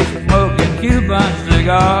whiskey, smoking bunch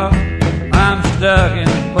cigar. I'm stuck in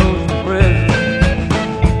a postal prison.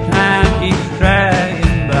 Time keeps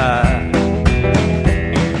dragging by.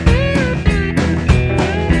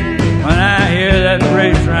 When I hear that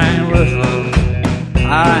freight train whistle,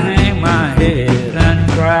 I hang my head and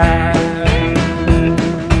cry.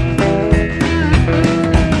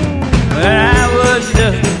 When I was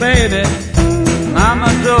just a baby, Mama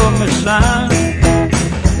told me, son,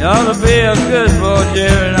 you ought to be a good boy,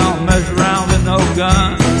 Jerry, don't mess around with no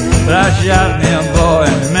gun. But I shot me a boy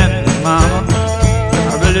in Memphis, Mama.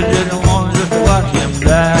 I really didn't want just to watch him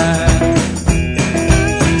die.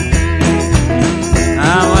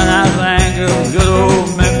 Now when I think of good old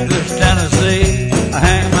Memphis, Tennessee, I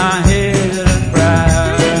hang my head and cry.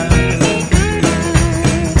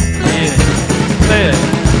 Yeah, say it.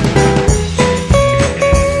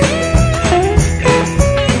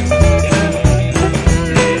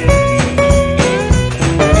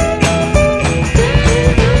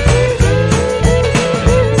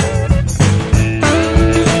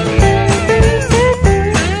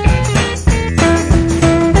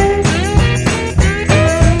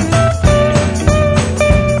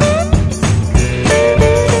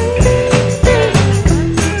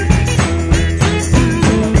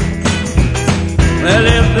 Well,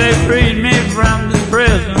 if they freed me from the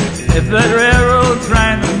prison, if that railroad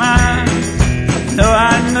train of mine, no,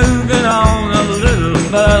 I'd move it on a little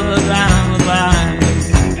further down the line,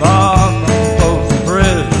 far from folks'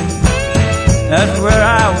 prison. That's where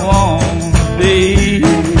I want to be.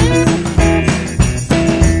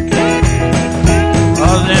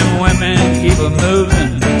 All them women keep a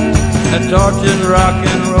moving, the torches rock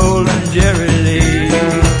and roll and Jerry Lee.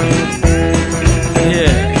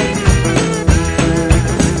 Yeah.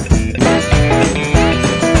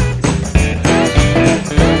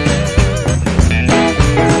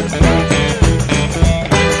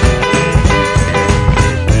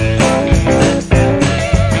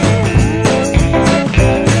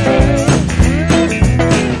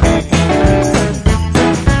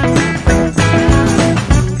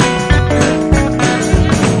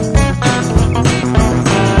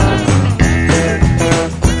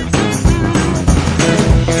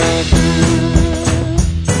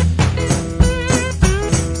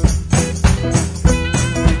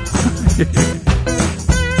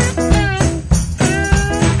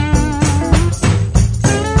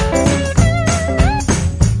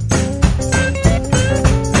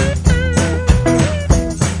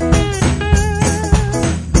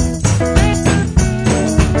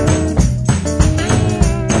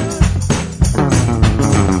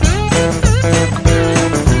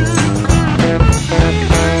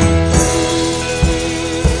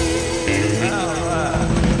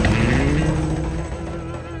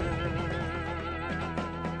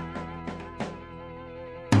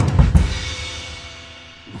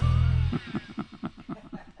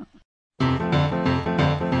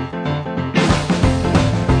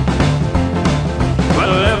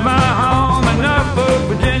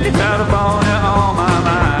 California on my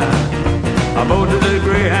mind. I boarded the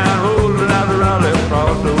Greyhound, rolling out the Raleigh,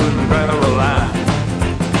 across the wooden gravel line.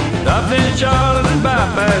 Stopped in Charlotte and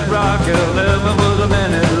bypassed Rock, 11 was a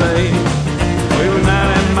minute late. We were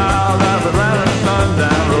 90 miles out of Atlanta,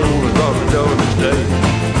 sundown road across the Georgia state.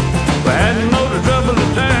 We had no trouble to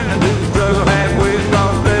turn and do the struggle halfway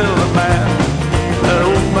across the Alabama. That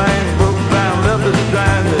old man broke down, left us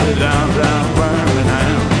stranded downtown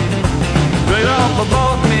Birmingham. Straight off the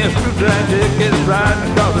ball, me a screwdriver ticket,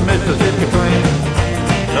 riding across the Mississippi Queen.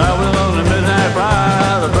 Traveling on the midnight ride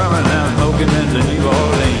out of Birmingham, smoking into New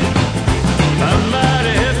Orleans.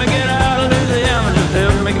 Somebody help me get out of Louisiana, just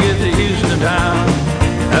help me get to Houston town.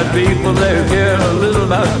 That people there care a little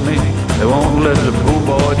about me, they won't let the poor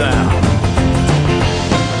boy down.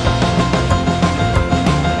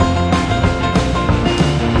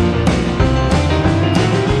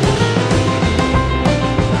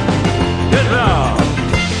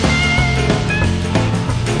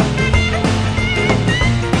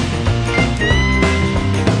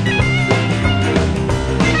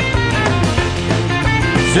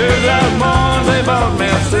 Sure as I was born, they bought me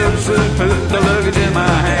a silk suit, put the luggage in my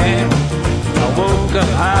hand. I woke up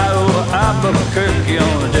high over Albuquerque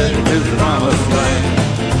on the jet to the promised land.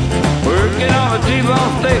 Working on a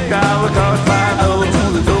T-bone steak, I was caught by those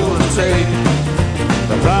on the Golden State.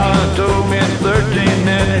 The pilot told me in 13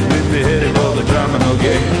 minutes we'd be headed for the terminal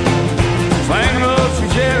gate. Swing roads from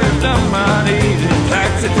Sheriff down my knees and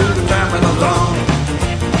taxi to the terminal zone.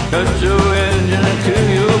 Cut your engine into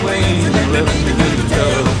your wings and listen to the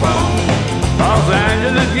telephone. Los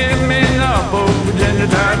Angeles, give me Norfolk, Virginia,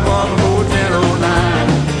 type 1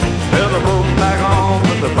 1409. Well, the boat back home,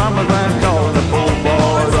 but the promised land called the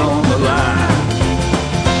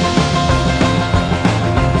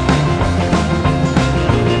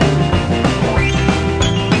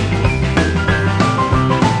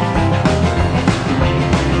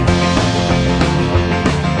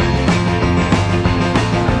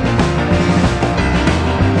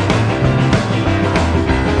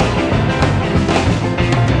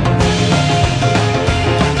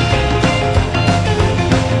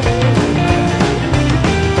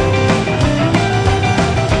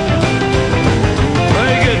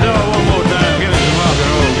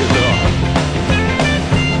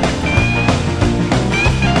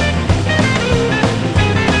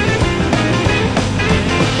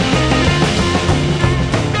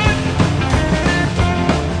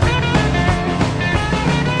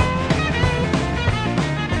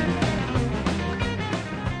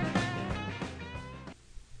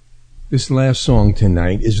This last song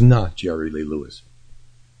tonight is not Jerry Lee Lewis.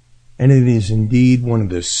 And it is indeed one of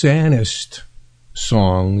the saddest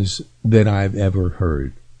songs that I've ever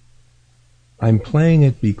heard. I'm playing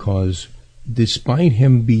it because despite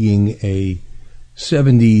him being a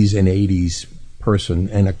 70s and 80s person,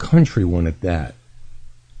 and a country one at that,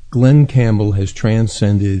 Glen Campbell has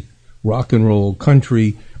transcended rock and roll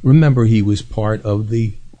country. Remember, he was part of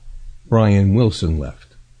the Brian Wilson left.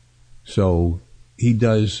 So he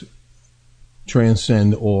does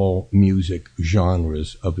transcend all music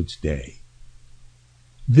genres of its day.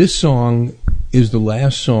 This song is the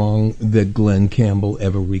last song that Glen Campbell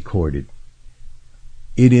ever recorded.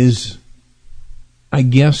 It is, I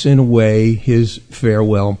guess, in a way, his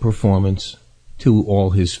farewell performance to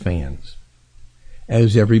all his fans.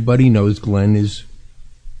 As everybody knows, Glen is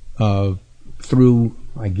through,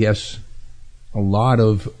 I guess, a lot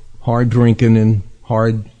of hard drinking and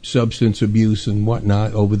hard substance abuse and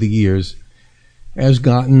whatnot over the years, has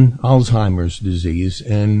gotten Alzheimer's disease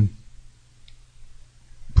and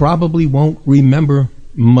probably won't remember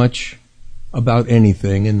much about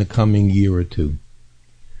anything in the coming year or two.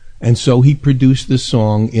 And so he produced this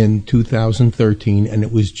song in 2013, and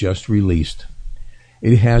it was just released.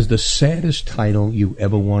 It has the saddest title you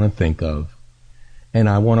ever want to think of, and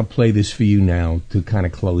I want to play this for you now to kind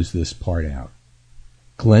of close this part out.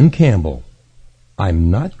 Glen Campbell,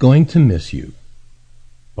 I'm not going to miss you,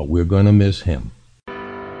 but we're going to miss him.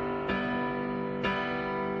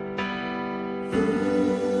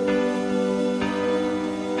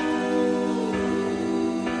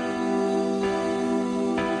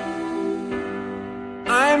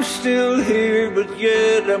 I'm still here, but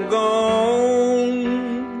yet I'm gone.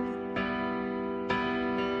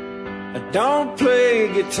 I don't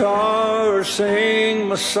play guitar or sing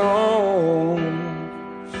my songs.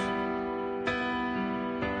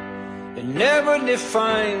 It never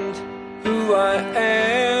defined who I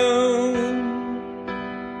am.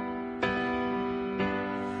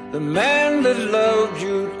 The man that loved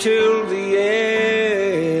you till the end.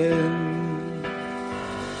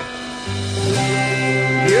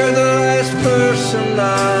 You're the last person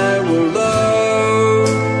I will love.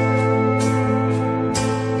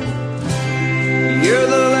 You're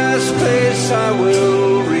the last place I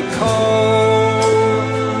will recall.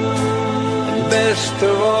 And best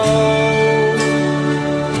of all,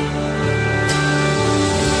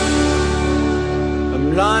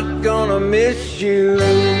 I'm not gonna miss you.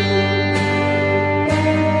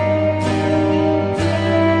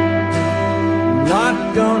 I'm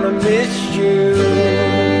not gonna miss you.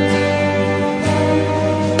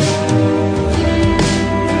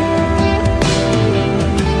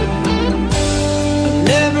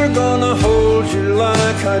 Gonna hold you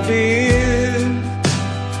like I did.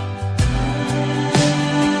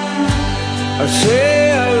 I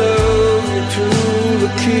say I love you to the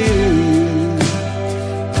kiss.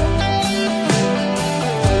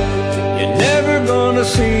 You're never gonna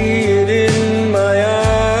see it in my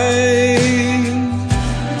eyes.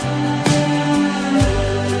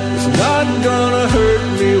 It's not gonna hurt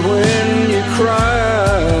me when you cry.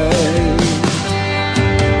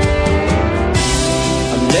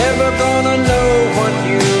 Never gonna know what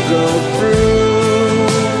you go through.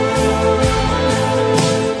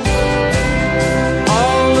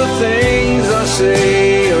 All the things I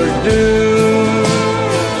say or do.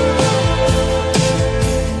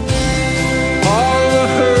 All the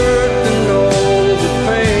hurt and all the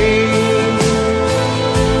pain.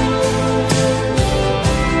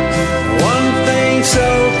 One thing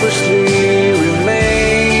selfishly remains.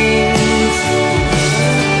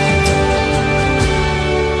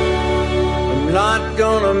 Not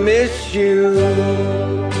gonna miss you.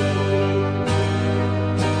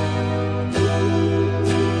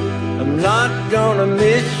 I'm not gonna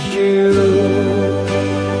miss you.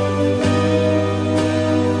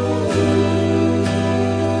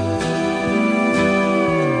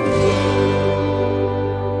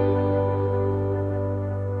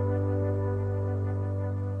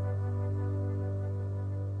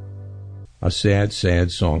 A sad,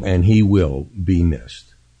 sad song, and he will be missed.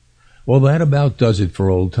 Well, that about does it for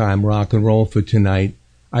Old Time Rock and Roll for tonight.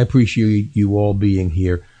 I appreciate you all being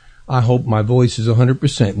here. I hope my voice is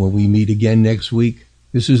 100% when we meet again next week.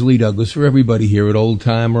 This is Lee Douglas for everybody here at Old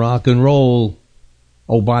Time Rock and Roll.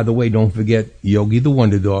 Oh, by the way, don't forget Yogi the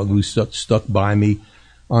Wonder Dog, who stuck by me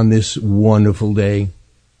on this wonderful day.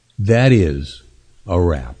 That is a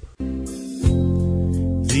wrap.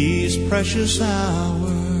 These precious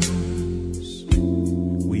hours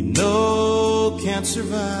we know can't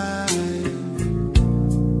survive.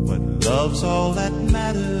 Love's all that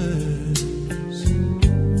matters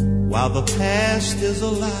while the past is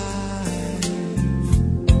alive.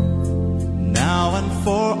 now and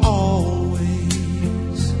for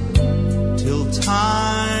always, till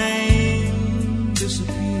time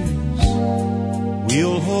disappears.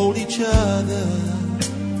 We'll hold each other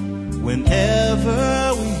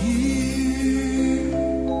whenever we hear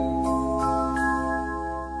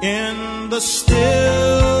in the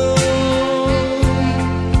still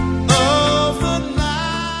of the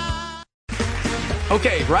night.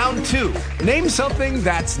 Okay, round two. Name something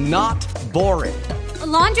that's not boring. A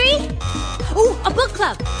laundry? Ooh, a book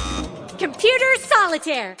club. Computer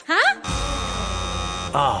solitaire, huh?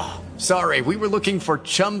 Ah, sorry, we were looking for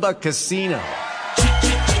Chumba Casino.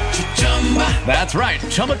 That's right,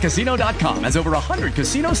 ChumbaCasino.com has over 100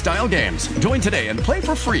 casino-style games. Join today and play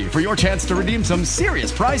for free for your chance to redeem some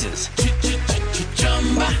serious prizes.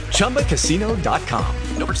 ChumbaCasino.com.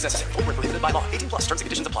 No purchase necessary. Void where prohibited by law. 18+ terms and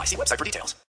conditions apply. See website for details.